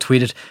Arbeloa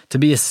tweeted, "To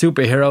be a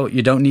superhero,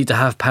 you don't need to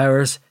have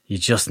powers. You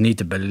just need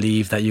to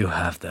believe that you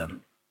have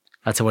them."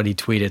 That's what he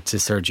tweeted to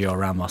Sergio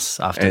Ramos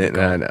after the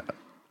goal.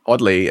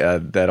 Oddly,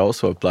 that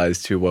also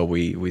applies to what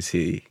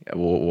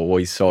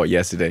we saw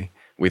yesterday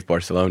with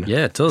Barcelona.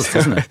 Yeah, it does,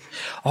 doesn't it?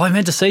 Oh, I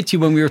meant to say to you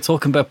when we were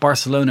talking about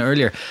Barcelona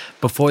earlier,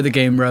 before the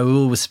game,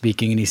 Raul was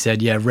speaking and he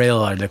said, "Yeah, Real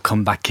are the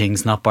comeback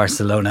kings, not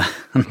Barcelona."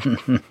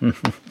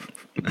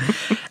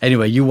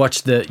 Anyway, you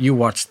watched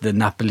the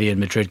Napoli and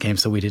Madrid game,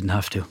 so we didn't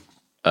have to.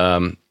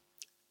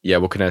 Yeah,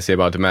 what can I say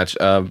about the match?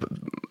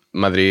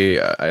 Madrid,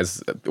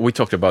 as we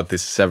talked about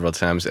this several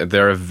times,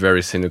 they're a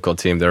very cynical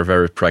team. They're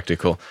very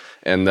practical,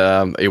 and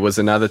it was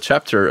another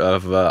chapter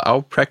of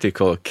how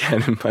practical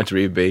can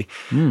Madrid be.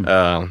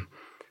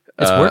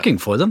 It's working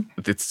for them.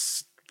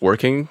 It's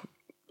working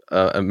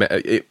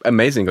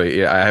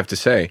amazingly, I have to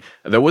say.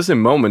 There was a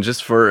moment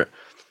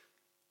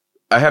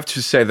I have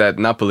to say that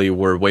Napoli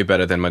were way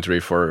better than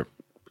Madrid for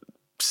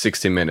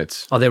 60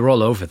 minutes. Oh, they were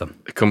all over them.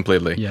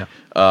 Completely. Yeah.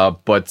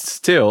 But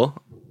still,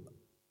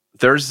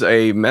 there's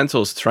a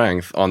mental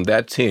strength on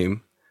that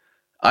team.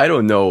 I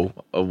don't know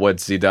what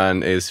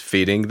Zidane is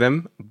feeding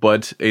them,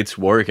 but it's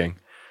working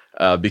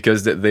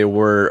because they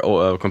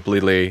were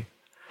completely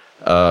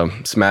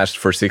smashed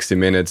for 60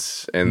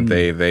 minutes, and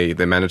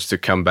they managed to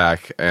come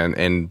back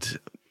and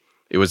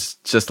It was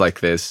just like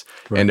this.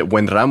 Right. And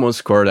when Ramos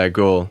scored that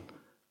goal,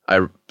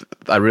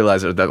 I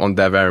realized that on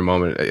that very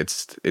moment,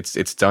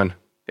 it's done.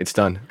 It's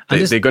done.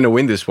 They're going to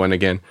win this one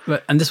again.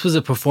 And this was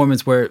a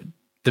performance where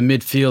the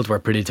midfield were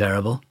pretty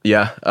terrible.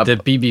 Yeah. The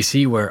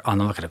BBC were, I'm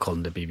not going to call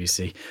them the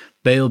BBC.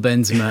 Bale,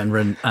 Benzema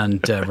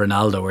and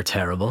Ronaldo were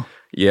terrible.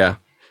 Yeah.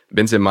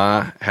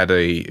 Benzema had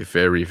a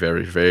very,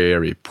 very,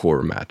 very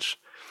poor match.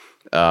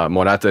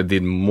 Morata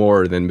did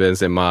more than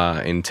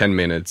Benzema in 10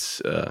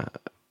 minutes,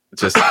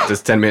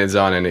 just 10 minutes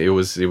on, and it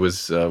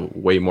was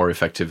way more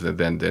effective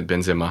than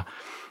Benzema.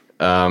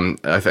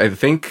 I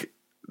think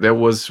that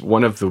was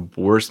one of the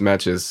worst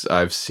matches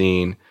I've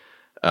seen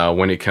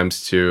when it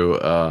comes to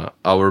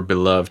our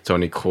beloved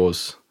Toni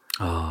Kroos.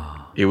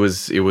 Oh. It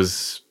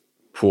was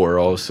poor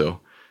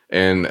also,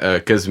 and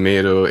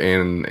Casemiro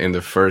in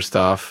the first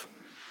half,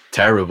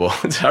 terrible.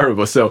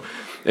 So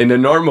in a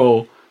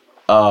normal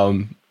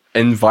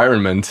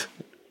environment,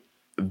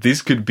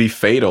 this could be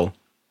fatal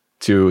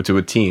to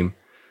a team.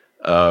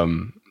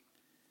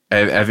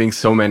 Having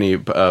so many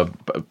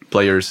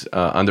players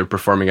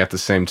underperforming at the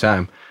same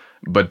time,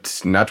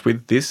 but not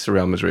with this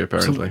Real Madrid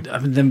apparently. So, I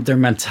mean, their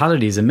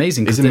mentality is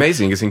amazing. It's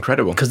amazing. It's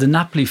incredible. Because the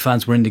Napoli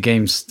fans were in the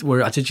games.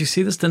 Did you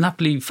see this? The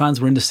Napoli fans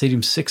were in the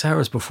stadium 6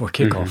 hours before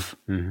kickoff.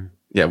 Mm-hmm. Mm-hmm.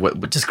 Yeah,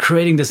 just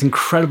creating this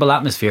incredible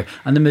atmosphere,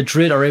 and the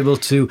Madrid are able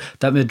to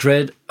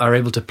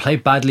play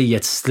badly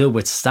yet still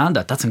withstand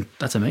that.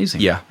 That's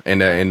amazing. Yeah,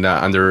 and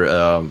under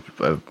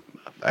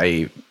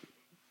a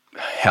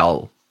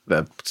hell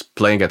that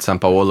playing at San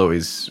Paolo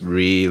is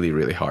really,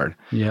 really hard.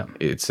 Yeah,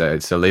 it's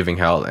a living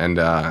hell, and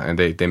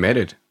they made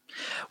it.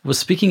 Well,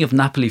 speaking of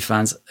Napoli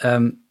fans,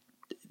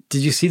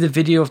 did you see the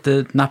video of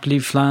the Napoli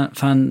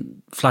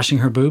fan flashing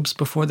her boobs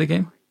before the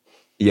game?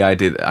 Yeah, I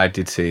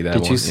did see that.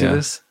 Did you see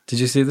this? Did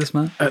you see this,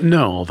 man?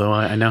 No, although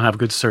I now have a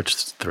good search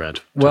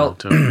thread. Well,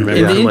 in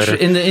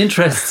the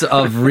interests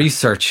of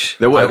research,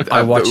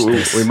 I watched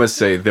this. We must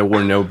say there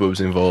were no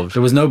boobs involved.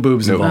 There was no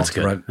boobs involved. That's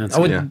good. Right? That's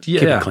good.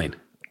 Keep it clean.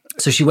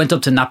 So she went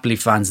up to Napoli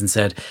fans and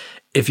said,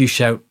 if you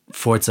shout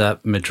Forza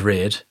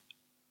Madrid,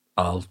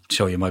 I'll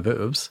show you my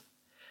boobs.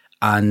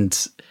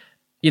 And,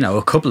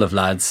 a couple of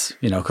lads,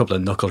 a couple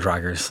of knuckle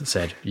draggers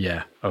said,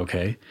 yeah,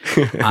 okay.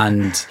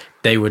 And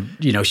they would,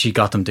 she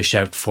got them to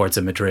shout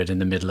Forza Madrid in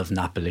the middle of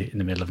Napoli, in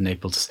the middle of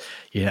Naples.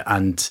 Yeah.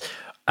 And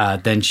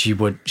then she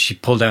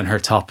pulled down her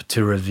top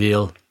to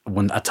reveal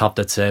a top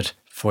that said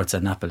Forza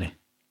Napoli.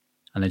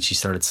 And then she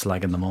started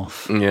slagging them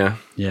off. Yeah.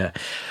 Yeah.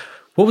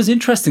 What was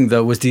interesting,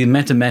 though, was the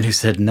amount of men who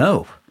said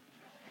no.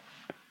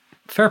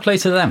 Fair play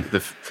to them.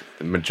 The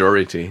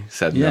majority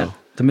said no.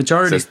 The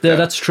majority,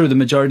 that's true. The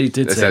majority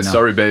did say no.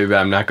 Sorry, baby,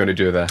 I'm not going to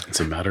do that. It's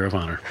a matter of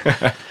honor.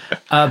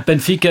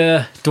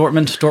 Benfica,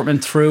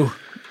 Dortmund through.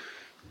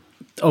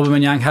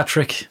 Aubameyang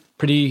hat-trick.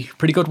 Pretty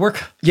good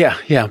work.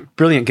 Yeah.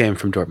 Brilliant game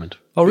from Dortmund.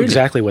 Oh, really?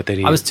 Exactly what they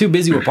needed. I was too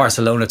busy with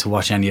Barcelona to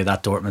watch any of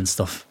that Dortmund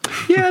stuff.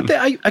 Yeah,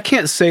 I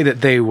can't say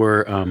that they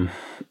were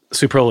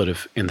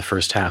superlative in the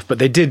first half, but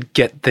they did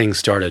get things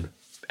started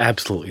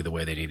absolutely the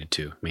way they needed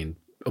to. I mean,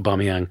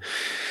 Aubameyang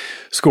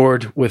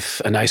scored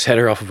with a nice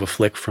header off of a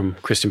flick from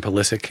Christian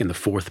Pulisic in the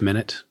 4th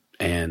minute.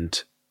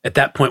 And at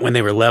that point, when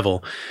they were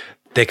level,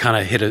 they kind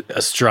of hit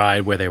a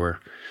stride where they were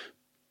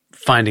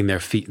finding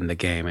their feet in the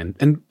game. And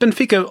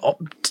Benfica,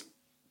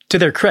 to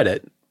their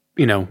credit,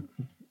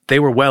 they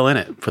were well in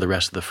it for the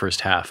rest of the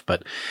first half,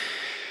 but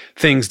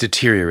things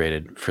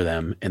deteriorated for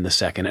them in the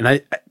second.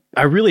 And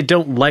I really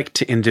don't like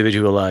to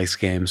individualize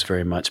games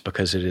very much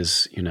because it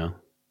is,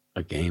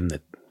 a game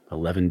that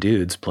 11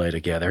 dudes play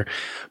together.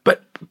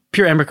 But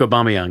Pierre-Emerick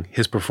Aubameyang,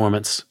 his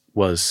performance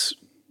was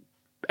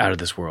out of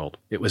this world.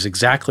 It was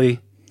exactly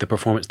the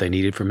performance they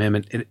needed from him.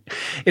 And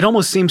it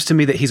almost seems to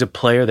me that he's a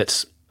player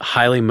that's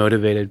highly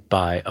motivated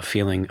by a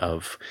feeling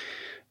of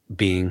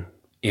being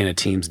in a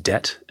team's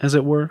debt, as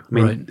it were. I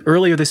mean,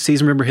 Earlier this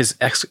season, remember his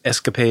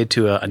escapade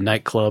to a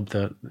nightclub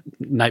the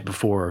night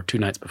before or 2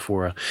 nights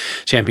before a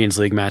Champions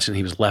League match, and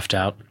he was left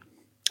out.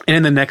 And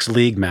in the next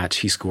league match,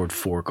 he scored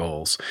 4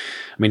 goals.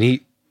 I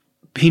mean,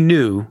 he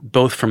knew,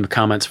 both from the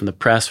comments from the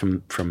press,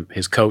 from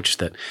his coach,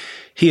 that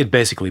he had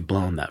basically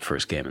blown that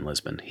first game in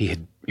Lisbon. He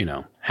had,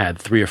 had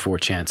 3 or 4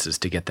 chances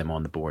to get them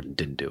on the board and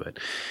didn't do it.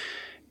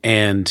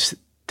 And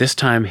this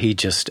time he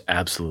just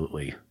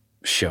absolutely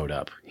showed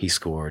up. He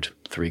scored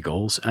 3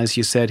 goals. As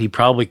you said, he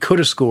probably could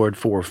have scored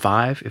 4 or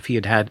 5 if he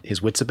had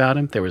his wits about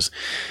him. There was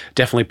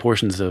definitely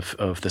portions of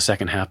the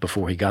second half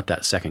before he got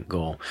that second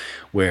goal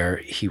where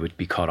he would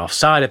be caught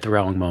offside at the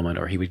wrong moment,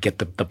 or he would get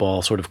the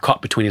ball sort of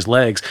caught between his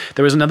legs.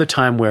 There was another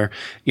time where,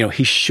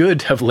 he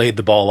should have laid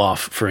the ball off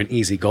for an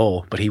easy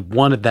goal, but he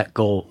wanted that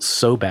goal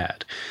so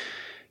bad.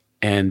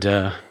 And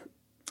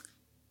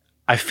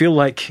I feel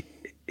like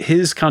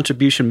his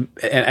contribution,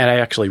 and I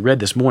actually read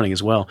this morning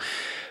as well,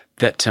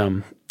 that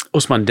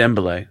Ousmane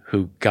Dembélé,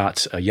 who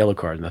got a yellow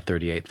card in the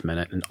 38th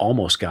minute and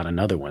almost got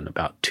another one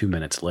about 2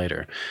 minutes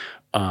later,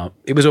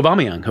 it was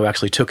Aubameyang who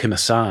actually took him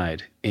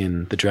aside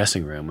in the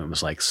dressing room and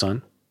was like,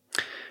 son,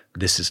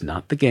 this is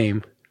not the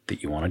game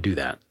that you want to do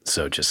that.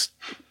 So just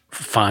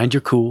find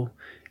your cool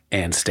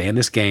and stay in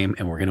this game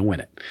and we're going to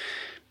win it.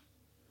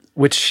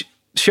 which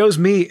shows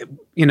me,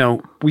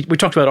 we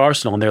talked about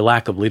Arsenal and their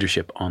lack of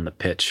leadership on the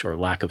pitch, or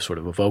lack of sort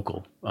of a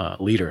vocal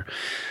leader,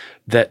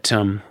 that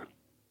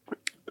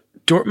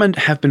Dortmund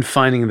have been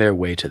finding their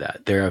way to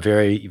that. They're a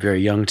very,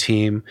 very young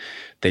team.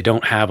 They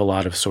don't have a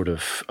lot of sort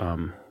of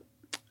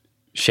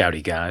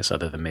shouty guys,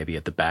 other than maybe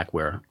at the back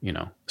where,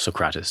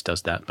 Socrates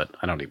does that, but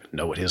I don't even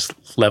know what his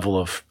level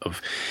of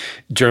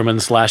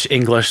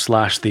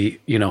German/English/ the,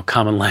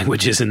 common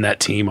languages in that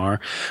team are.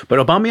 But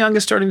Aubameyang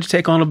is starting to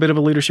take on a bit of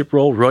a leadership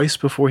role. Royce,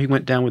 before he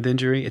went down with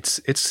injury,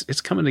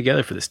 it's coming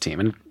together for this team.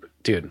 And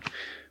dude,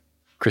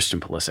 Christian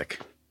Pulisic,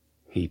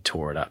 he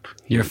tore it up.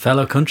 Your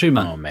fellow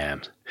countryman. Oh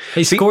man.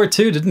 He scored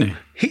 2, didn't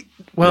he?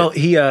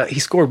 He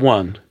scored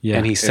 1,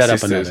 and he set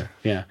up another.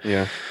 Yeah.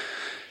 Yeah.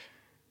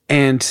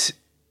 And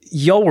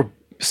y'all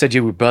said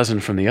you were buzzing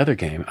from the other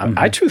game.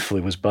 I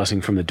truthfully was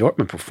buzzing from the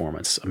Dortmund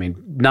performance. I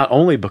mean, not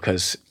only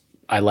because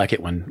I like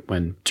it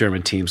when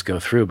German teams go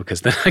through,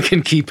 because then I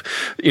can keep,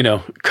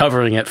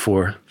 covering it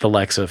for the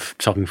likes of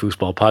Talking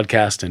Fußball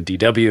podcast and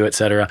DW,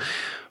 etc.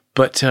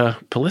 But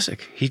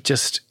Pulisic,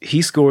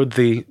 he scored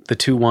the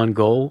 2-1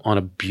 goal on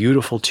a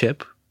beautiful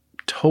chip,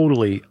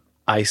 totally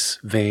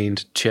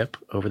ice-veined chip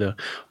over the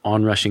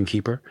onrushing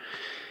keeper.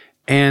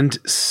 And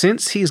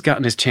since he's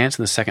gotten his chance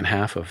in the second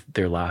half of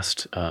their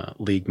last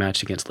league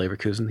match against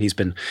Leverkusen, he's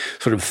been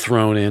sort of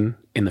thrown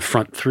in the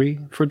front three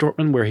for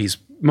Dortmund, where he's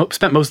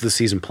spent most of the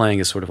season playing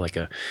as sort of like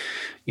a,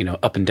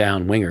 up and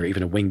down winger,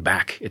 even a wing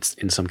back. It's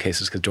in some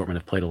cases, because Dortmund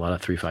have played a lot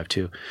of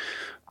 3-5-2.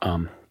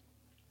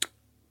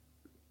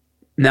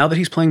 Now that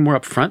he's playing more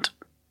up front,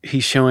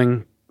 he's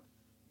showing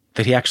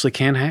that he actually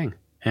can hang.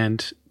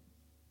 And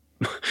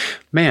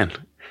man,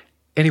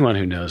 anyone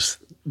who knows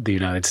the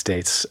United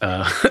States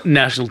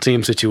national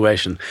team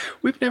situation,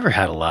 we've never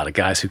had a lot of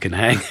guys who can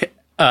hang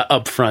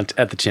up front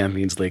at the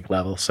Champions League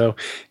level. So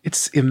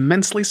it's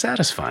immensely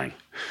satisfying.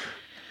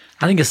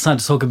 I think it's time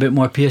to talk a bit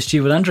more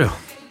PSG with Andrew.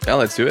 Yeah,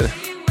 let's do it.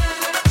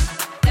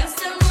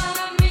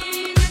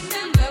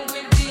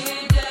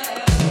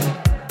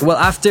 Well,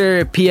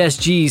 after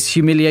PSG's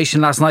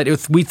humiliation last night,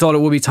 we thought it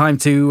would be time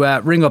to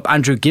ring up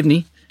Andrew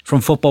Gibney from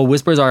Football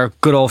Whispers, our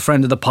good old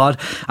friend of the pod,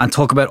 and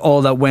talk about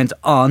all that went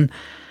on.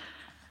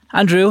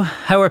 Andrew,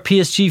 how are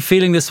PSG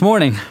feeling this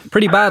morning?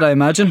 Pretty bad, I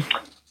imagine.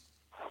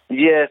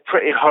 Yeah,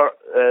 pretty hurt.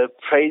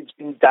 Pride's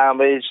been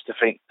damaged. I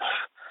think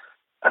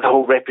the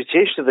whole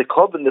reputation of the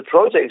club and the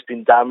project's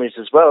been damaged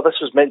as well.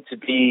 This was meant to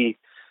be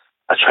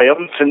a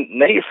triumphant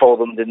night for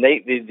them. The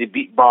night they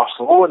beat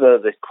Barcelona,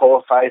 they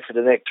qualified for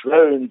the next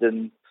round,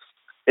 and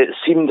it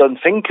seemed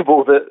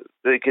unthinkable that,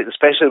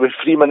 especially with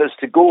 3 minutes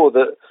to go,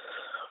 that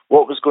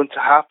what was going to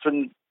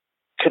happen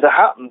could have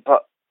happened.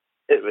 But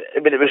it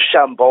was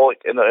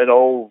shambolic in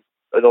all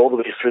the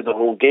way through the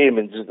whole game,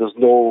 and there's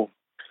no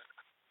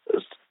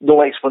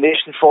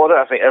explanation for it.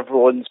 I think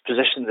everyone's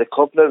position in the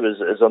club now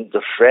is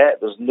under threat.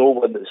 There's no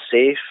one that's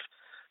safe.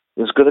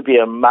 There's going to be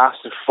a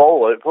massive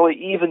fallout, probably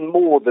even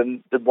more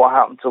than what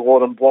happened to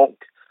Laurent Blanc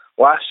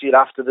last year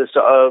after the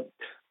sort of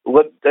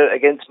limp out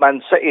against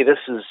Man City.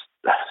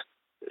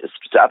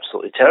 It's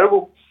absolutely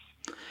terrible.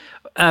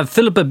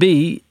 Philippa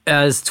B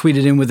has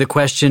tweeted in with a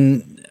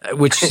question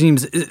which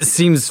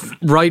seems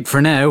right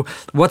for now.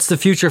 What's the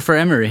future for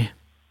Emery?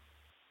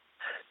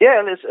 Yeah,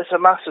 and it's a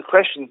massive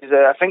question, because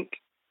I think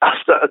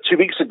after 2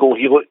 weeks ago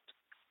he looked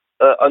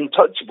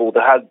untouchable.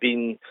 There had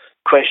been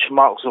question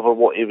marks over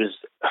what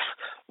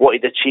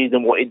he'd achieved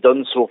and what he'd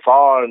done so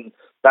far, and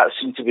that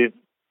seemed to be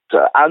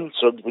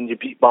answered when you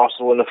beat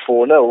Barcelona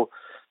 4-0.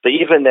 But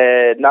even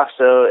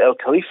Nasser El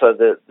Khalifa,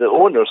 the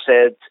owner,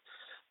 said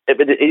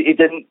he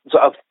didn't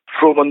sort of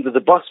throw him under the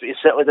bus, but he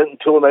certainly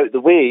didn't pull him out the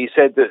way. He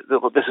said that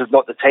this is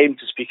not the time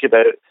to speak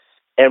about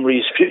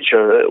Emery's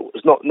future. It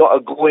was not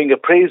a glowing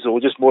appraisal,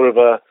 just more of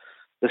a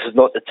this is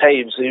not the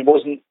time. So he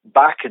wasn't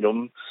backing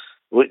him,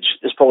 which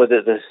is probably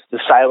the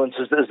silence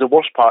is the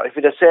worst part. If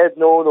he'd have said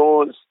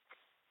no,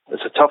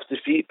 it's a tough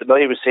defeat, but now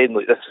he was saying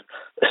like this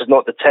is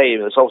not the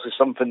time. It's also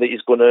something that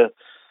he's going to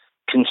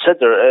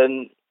consider.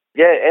 And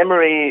yeah,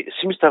 Emery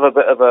seems to have a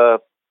bit of a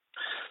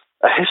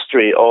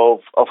history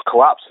of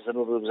collapses. I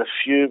know there was a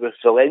few with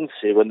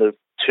Valencia when they're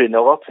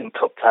 2-0 up in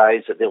cup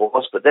ties that they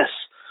lost, but this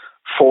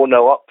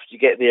 4-0 up, you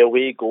get the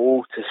away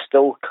goal to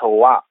still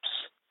collapse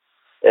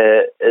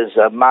is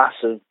a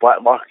massive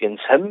black mark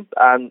against him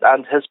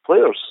and his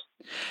players.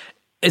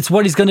 It's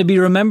what he's going to be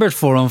remembered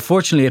for,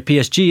 unfortunately, at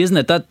PSG, isn't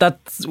it?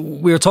 That's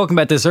we were talking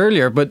about this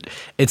earlier, but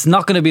it's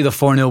not going to be the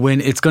 4-0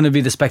 win. It's going to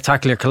be the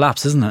spectacular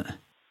collapse, isn't it?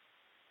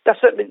 That's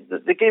it. I mean,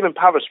 the game in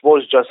Paris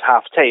was just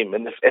half-time,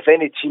 and if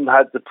any team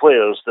had the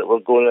players that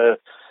were going to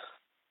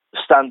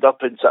stand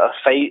up and sort of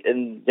fight,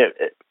 and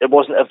it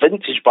wasn't a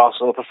vintage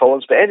Barcelona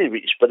performance by any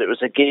reach, but it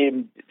was a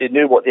game, they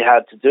knew what they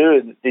had to do,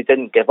 and they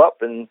didn't give up.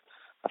 And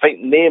I think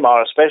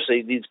Neymar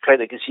especially needs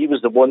credit, because he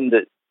was the one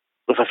that,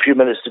 with a few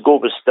minutes to go,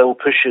 was still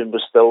pushing,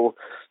 was still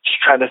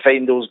just trying to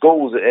find those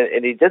goals,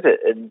 and he did it.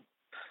 And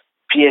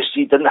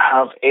PSG didn't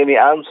have any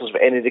answers for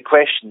any of the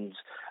questions.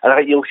 And I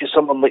think you look at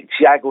someone like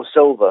Thiago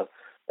Silva,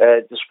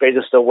 described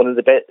as still one of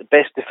the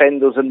best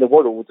defenders in the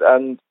world,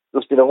 and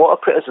there's been a lot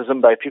of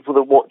criticism by people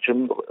that watch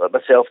him, like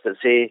myself, that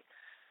say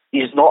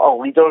he's not a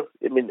leader.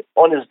 I mean,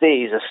 on his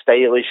day, he's a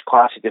stylish,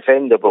 classy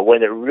defender, but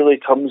when it really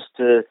comes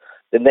to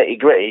the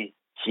nitty-gritty,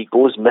 he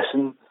goes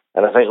missing.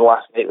 And I think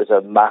last night was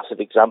a massive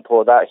example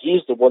of that.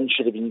 He's the one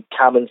should have been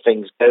calming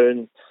things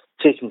down,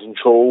 taking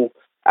control,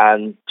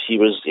 and he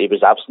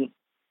was absent.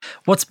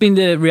 What's been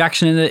the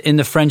reaction in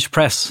the French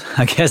press?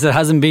 I guess they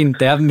haven't been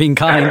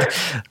kind.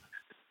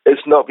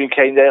 It's not been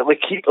kind.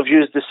 L'Équipe have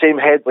used the same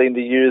headline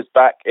they used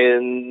back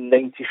in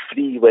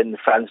 '93 when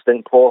France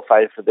didn't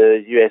qualify for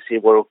the USA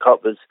World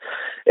Cup.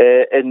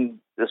 In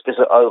this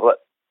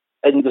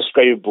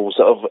indescribable,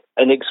 sort of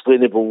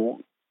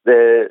inexplainable.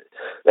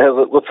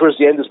 Towards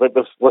the end is like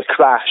with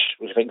crash,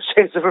 which I think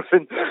says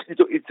everything. You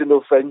don't need to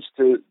know French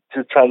to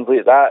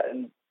translate that.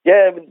 And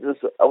yeah, I mean,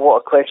 there's a lot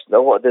of questions. A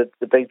lot of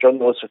the big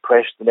journalists are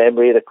questioning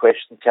Emery, they're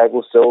questioning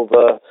Thiago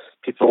Silva,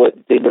 people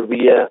like Di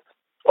Maria.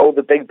 All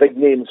the big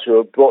names who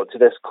are brought to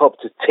this club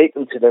to take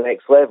them to the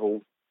next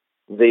level,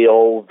 they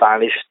all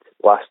vanished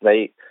last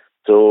night.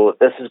 So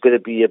this is going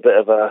to be a bit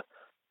of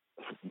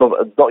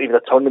not even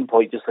a turning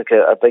point, just like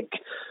a big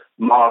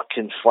mark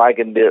and flag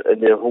in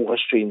their whole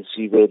history, and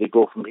see where they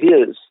go from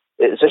here.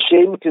 It's a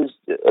shame because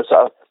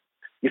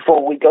you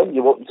follow League One,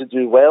 you want them to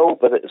do well,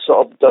 but it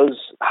sort of does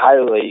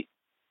highlight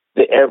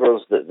the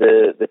errors that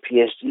the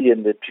PSG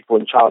and the people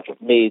in charge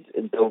have made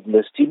in building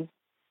this team.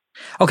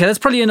 Okay, that's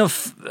probably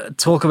enough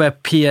talk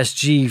about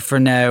PSG for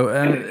now.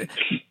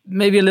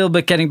 Maybe a little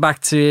bit getting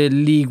back to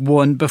League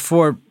One.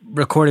 Before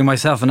recording,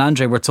 myself and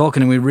Andre were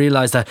talking, and we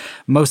realised that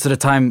most of the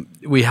time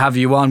we have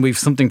you on, we've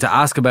something to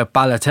ask about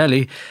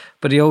Balotelli,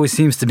 but he always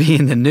seems to be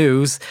in the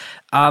news.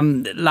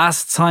 The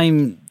last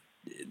time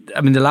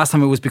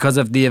it was because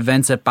of the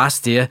events at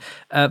Bastia.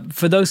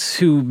 For those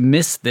who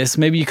missed this,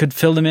 maybe you could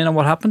fill them in on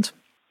what happened?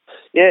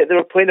 Yeah, they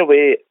were playing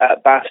away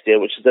at Bastia,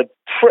 which is a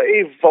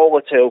pretty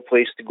volatile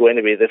place to go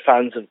anyway. The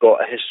fans have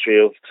got a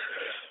history of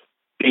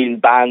being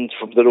banned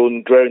from their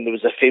own ground. There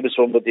was a famous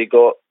one where they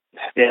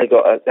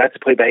had to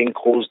play behind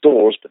closed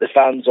doors, but the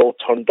fans all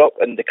turned up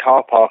in the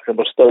car park and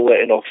were still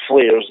letting off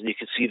flares, and you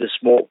could see the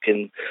smoke.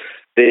 And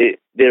they're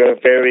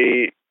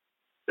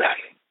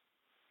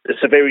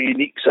it's a very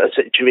unique sort of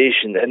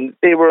situation, and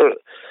they were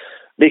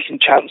making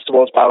chants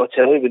towards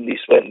Balotelli when they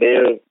went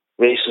there.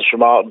 Racist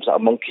remarks, a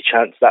monkey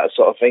chants, that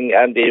sort of thing,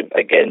 and they've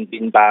again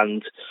been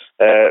banned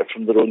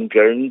from their own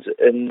ground,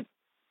 and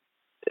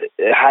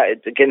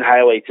it again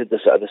highlighted the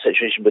sort of the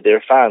situation with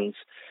their fans.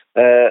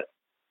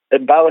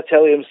 And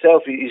Balotelli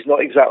himself, he's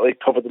not exactly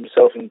covered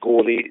himself in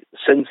glory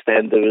since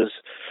then. There was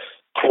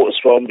quotes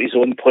from his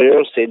own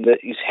players saying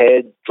that his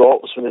head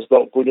drops when it's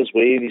not going his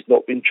way, and he's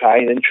not been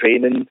trying and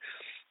training.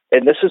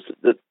 And this is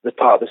the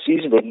part of the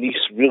season where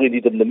Nice really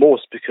need him the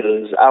most,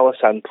 because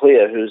Alassane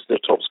Plea, who's their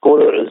top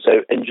scorer, is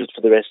out injured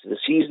for the rest of the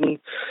season.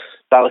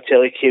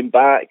 Balotelli came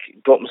back,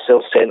 got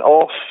himself sent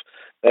off,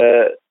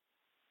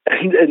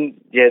 and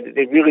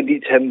they really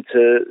need him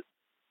to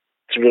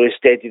really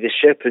steady the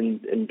ship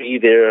and be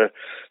their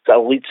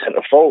lead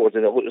centre forward.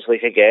 And it looks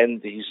like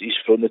again he's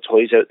thrown the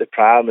toys out the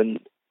pram and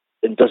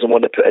doesn't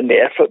want to put in the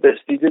effort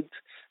that's needed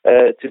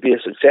to be a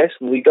success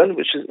in Ligue 1,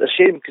 which is a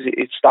shame because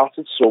it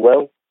started so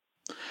well.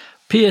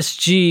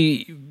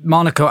 PSG,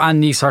 Monaco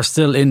and Nice are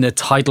still in the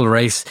title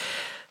race.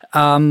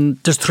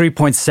 There's 3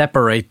 points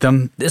separate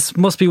them. This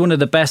must be one of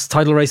the best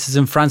title races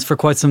in France for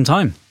quite some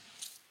time.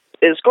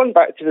 It's gone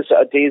back to the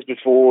sort of days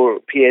before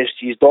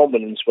PSG's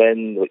dominance,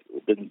 when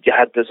you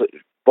had this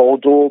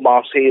Bordeaux,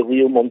 Marseille,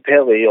 Lyon,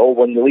 Montpellier all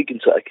won the league in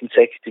sort of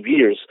consecutive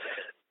years.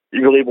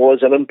 There really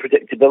was an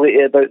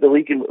unpredictability about the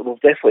league, and we've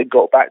definitely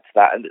got back to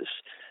that, and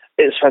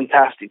it's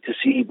fantastic to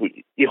see.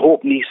 You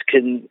hope Nice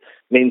can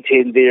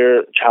maintain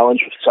their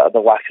challenge with sort of the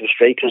lack of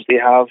strikers they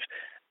have.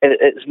 And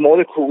it's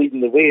Monaco leading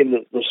the way,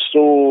 and they're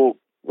so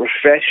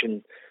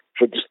refreshing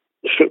for just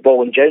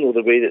football in general,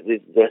 the way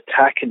that they're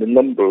attacking the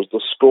numbers. They're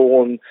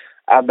scoring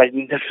a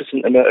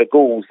magnificent amount of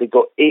goals. They've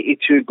got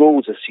 82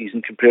 goals this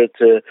season compared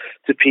to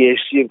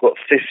PSG, have got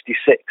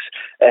 56.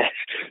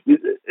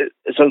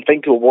 It's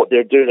unthinkable what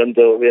they're doing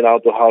under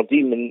Leonardo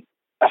Jardim, and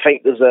I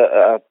think there's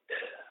a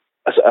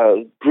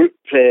group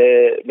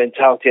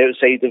mentality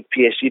outside of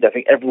PSG that I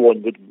think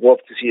everyone would love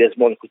to see this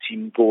Monaco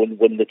team go and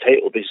win the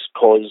title,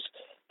 because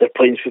they're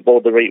playing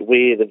football the right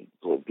way. They've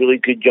got really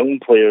good young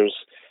players,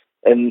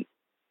 and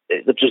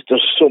they're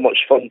so much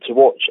fun to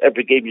watch.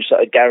 Every game you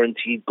sort of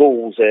guaranteed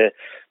goals.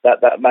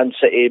 That Man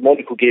City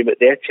Monaco game at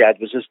the Etihad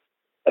was just,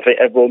 I think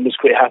everyone was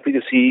quite happy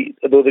to see,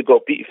 although they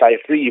got beat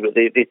 5-3, but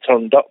they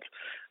turned up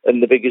in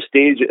the biggest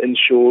stage and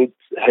showed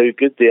how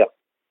good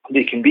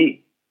they can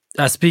be.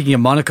 Speaking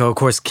of Monaco, of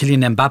course,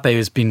 Kylian Mbappe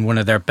has been one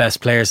of their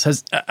best players.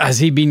 Has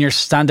he been your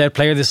standout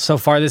player so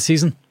far this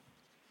season?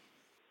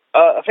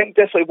 I think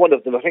definitely one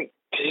of them. I think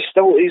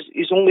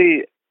he's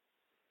only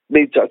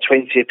made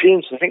 20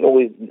 appearances. I think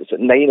only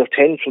 9 or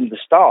 10 from the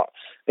start,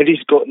 and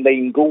he's got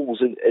 9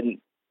 goals. And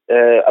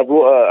I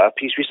wrote a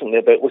piece recently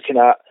about looking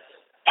at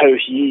how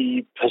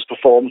he has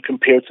performed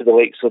compared to the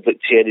likes of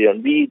Thierry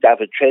Henry,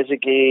 David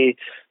Trezeguet,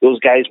 those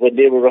guys when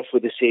they were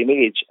roughly the same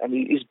age. I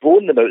mean, he's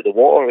blown them out of the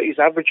water. He's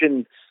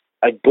averaging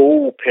a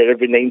goal per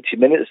every 90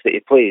 minutes that he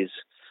plays,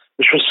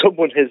 which for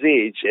someone his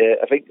age,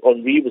 I think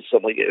Henry was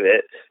something like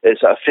it.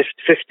 It's at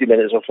 50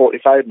 minutes or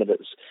 45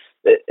 minutes.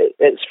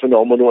 It's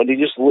phenomenal, and he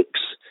just looks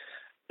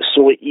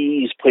so at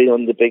ease playing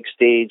on the big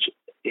stage.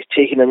 He's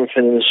taking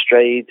everything in his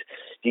stride.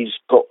 He's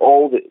got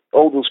all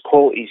those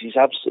qualities. He's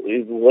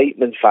absolutely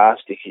lightning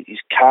fast.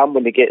 He's calm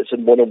when he gets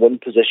in one-on-one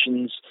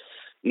positions.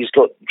 He's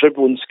got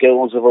dribbling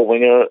skills of a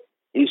winger.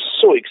 He's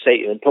so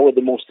exciting, and probably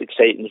the most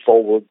exciting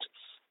forward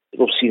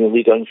we've seen in the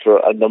league for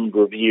a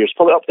number of years.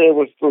 Probably up there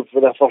with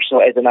the first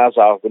Eden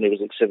Hazard when he was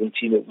like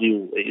 17 at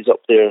Lille. He's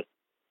up there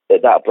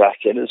at that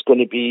bracket, and it's going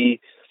to be.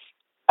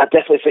 I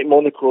definitely think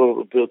Monaco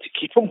will be able to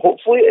keep him,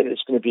 hopefully, and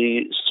it's going to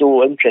be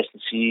so interesting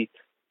to see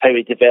how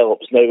he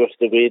develops now with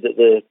the way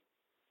that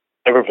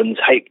everything's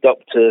hyped up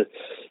to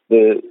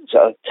the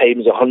sort of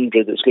times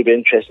 100. It's going to be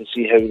interesting to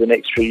see how the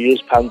next few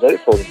years pans out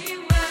for him.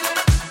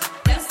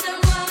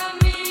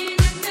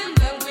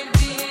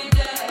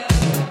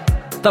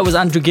 That was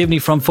Andrew Gibney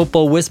from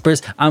Football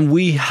Whispers, and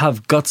we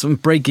have got some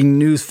breaking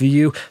news for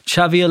you.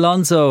 Xabi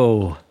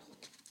Alonso,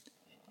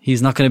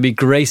 he's not going to be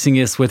gracing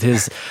us with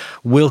his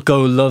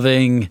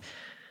Wilco-loving,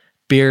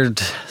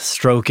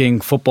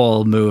 beard-stroking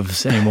football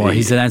moves anymore.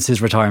 He's announced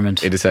his retirement.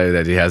 He decided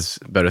that he has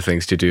better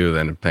things to do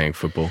than playing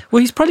football.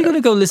 Well, he's probably going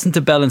to go listen to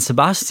Bell and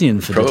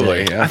Sebastian for the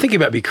day. Yeah. I think he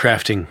might be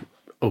crafting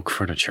oak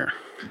furniture.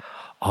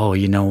 Oh,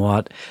 you know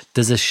what?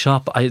 There's a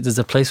shop, there's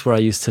a place where I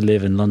used to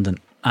live in London,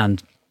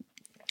 and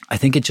I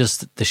think it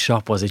just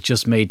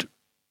made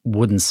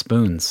wooden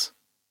spoons.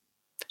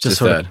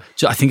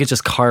 I think it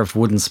just carved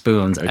wooden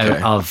spoons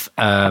out of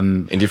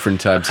in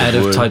different types of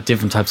wood.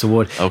 Different types of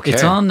wood. Okay.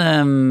 It's on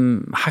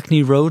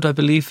Hackney Road, I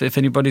believe. If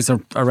anybody's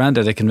around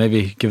it, they can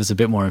maybe give us a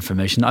bit more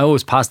information. I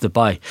always passed it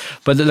by.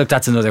 But look,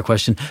 that's another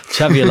question.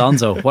 Xabi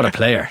Alonso, what a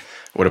player.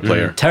 What a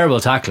player.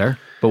 Terrible tackler,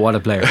 but what a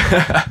player.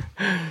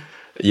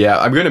 Yeah,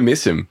 I'm going to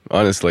miss him,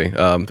 honestly.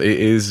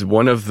 He is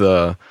one of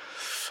the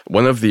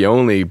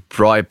only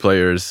bright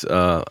players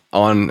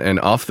on and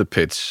off the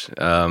pitch.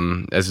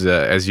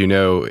 As you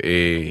know,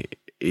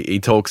 he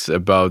talks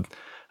about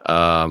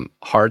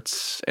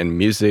hearts and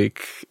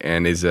music,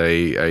 and is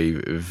a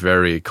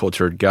very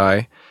cultured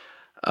guy.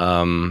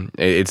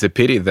 It's a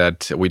pity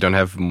that we don't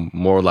have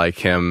more like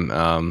him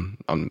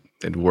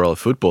in world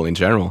football in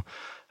general.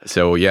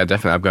 So yeah,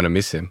 definitely, I'm gonna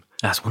miss him.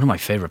 That's one of my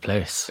favorite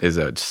players. Is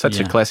such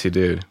a classy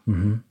dude.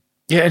 Mm-hmm.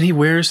 Yeah, and he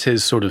wears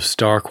his sort of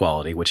star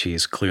quality, which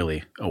he's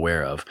clearly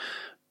aware of,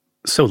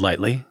 so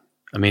lightly.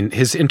 I mean,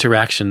 his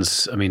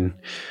interactions, in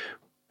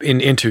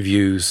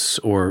interviews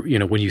or,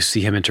 when you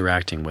see him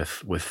interacting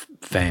with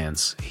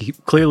fans, he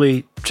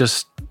clearly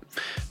just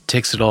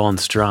takes it all in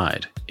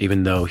stride,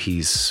 even though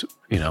he's,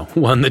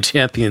 won the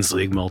Champions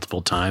League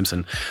multiple times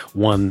and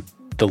won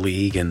the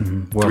league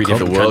in three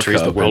different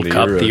countries, the World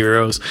Cup, the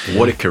Euros.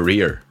 What a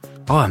career.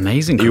 Oh,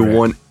 amazing career. You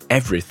won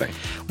everything.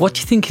 What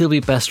do you think he'll be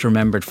best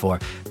remembered for?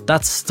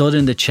 That stud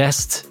in the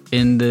chest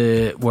in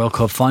the World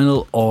Cup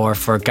final, or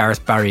for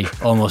Gareth Barry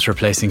almost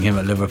replacing him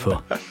at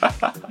Liverpool?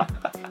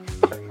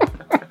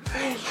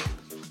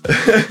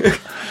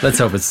 Let's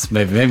hope it's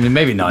maybe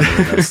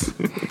neither of those.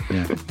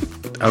 Yeah.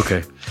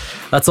 Okay.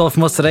 That's all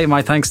from us today.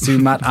 My thanks to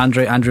Matt,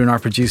 Andrew and our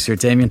producer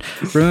Damien.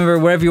 Remember,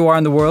 wherever you are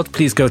in the world,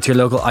 please go to your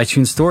local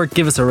iTunes store,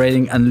 give us a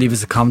rating and leave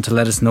us a comment to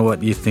let us know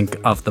what you think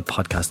of the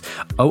podcast.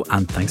 Oh,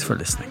 and thanks for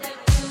listening.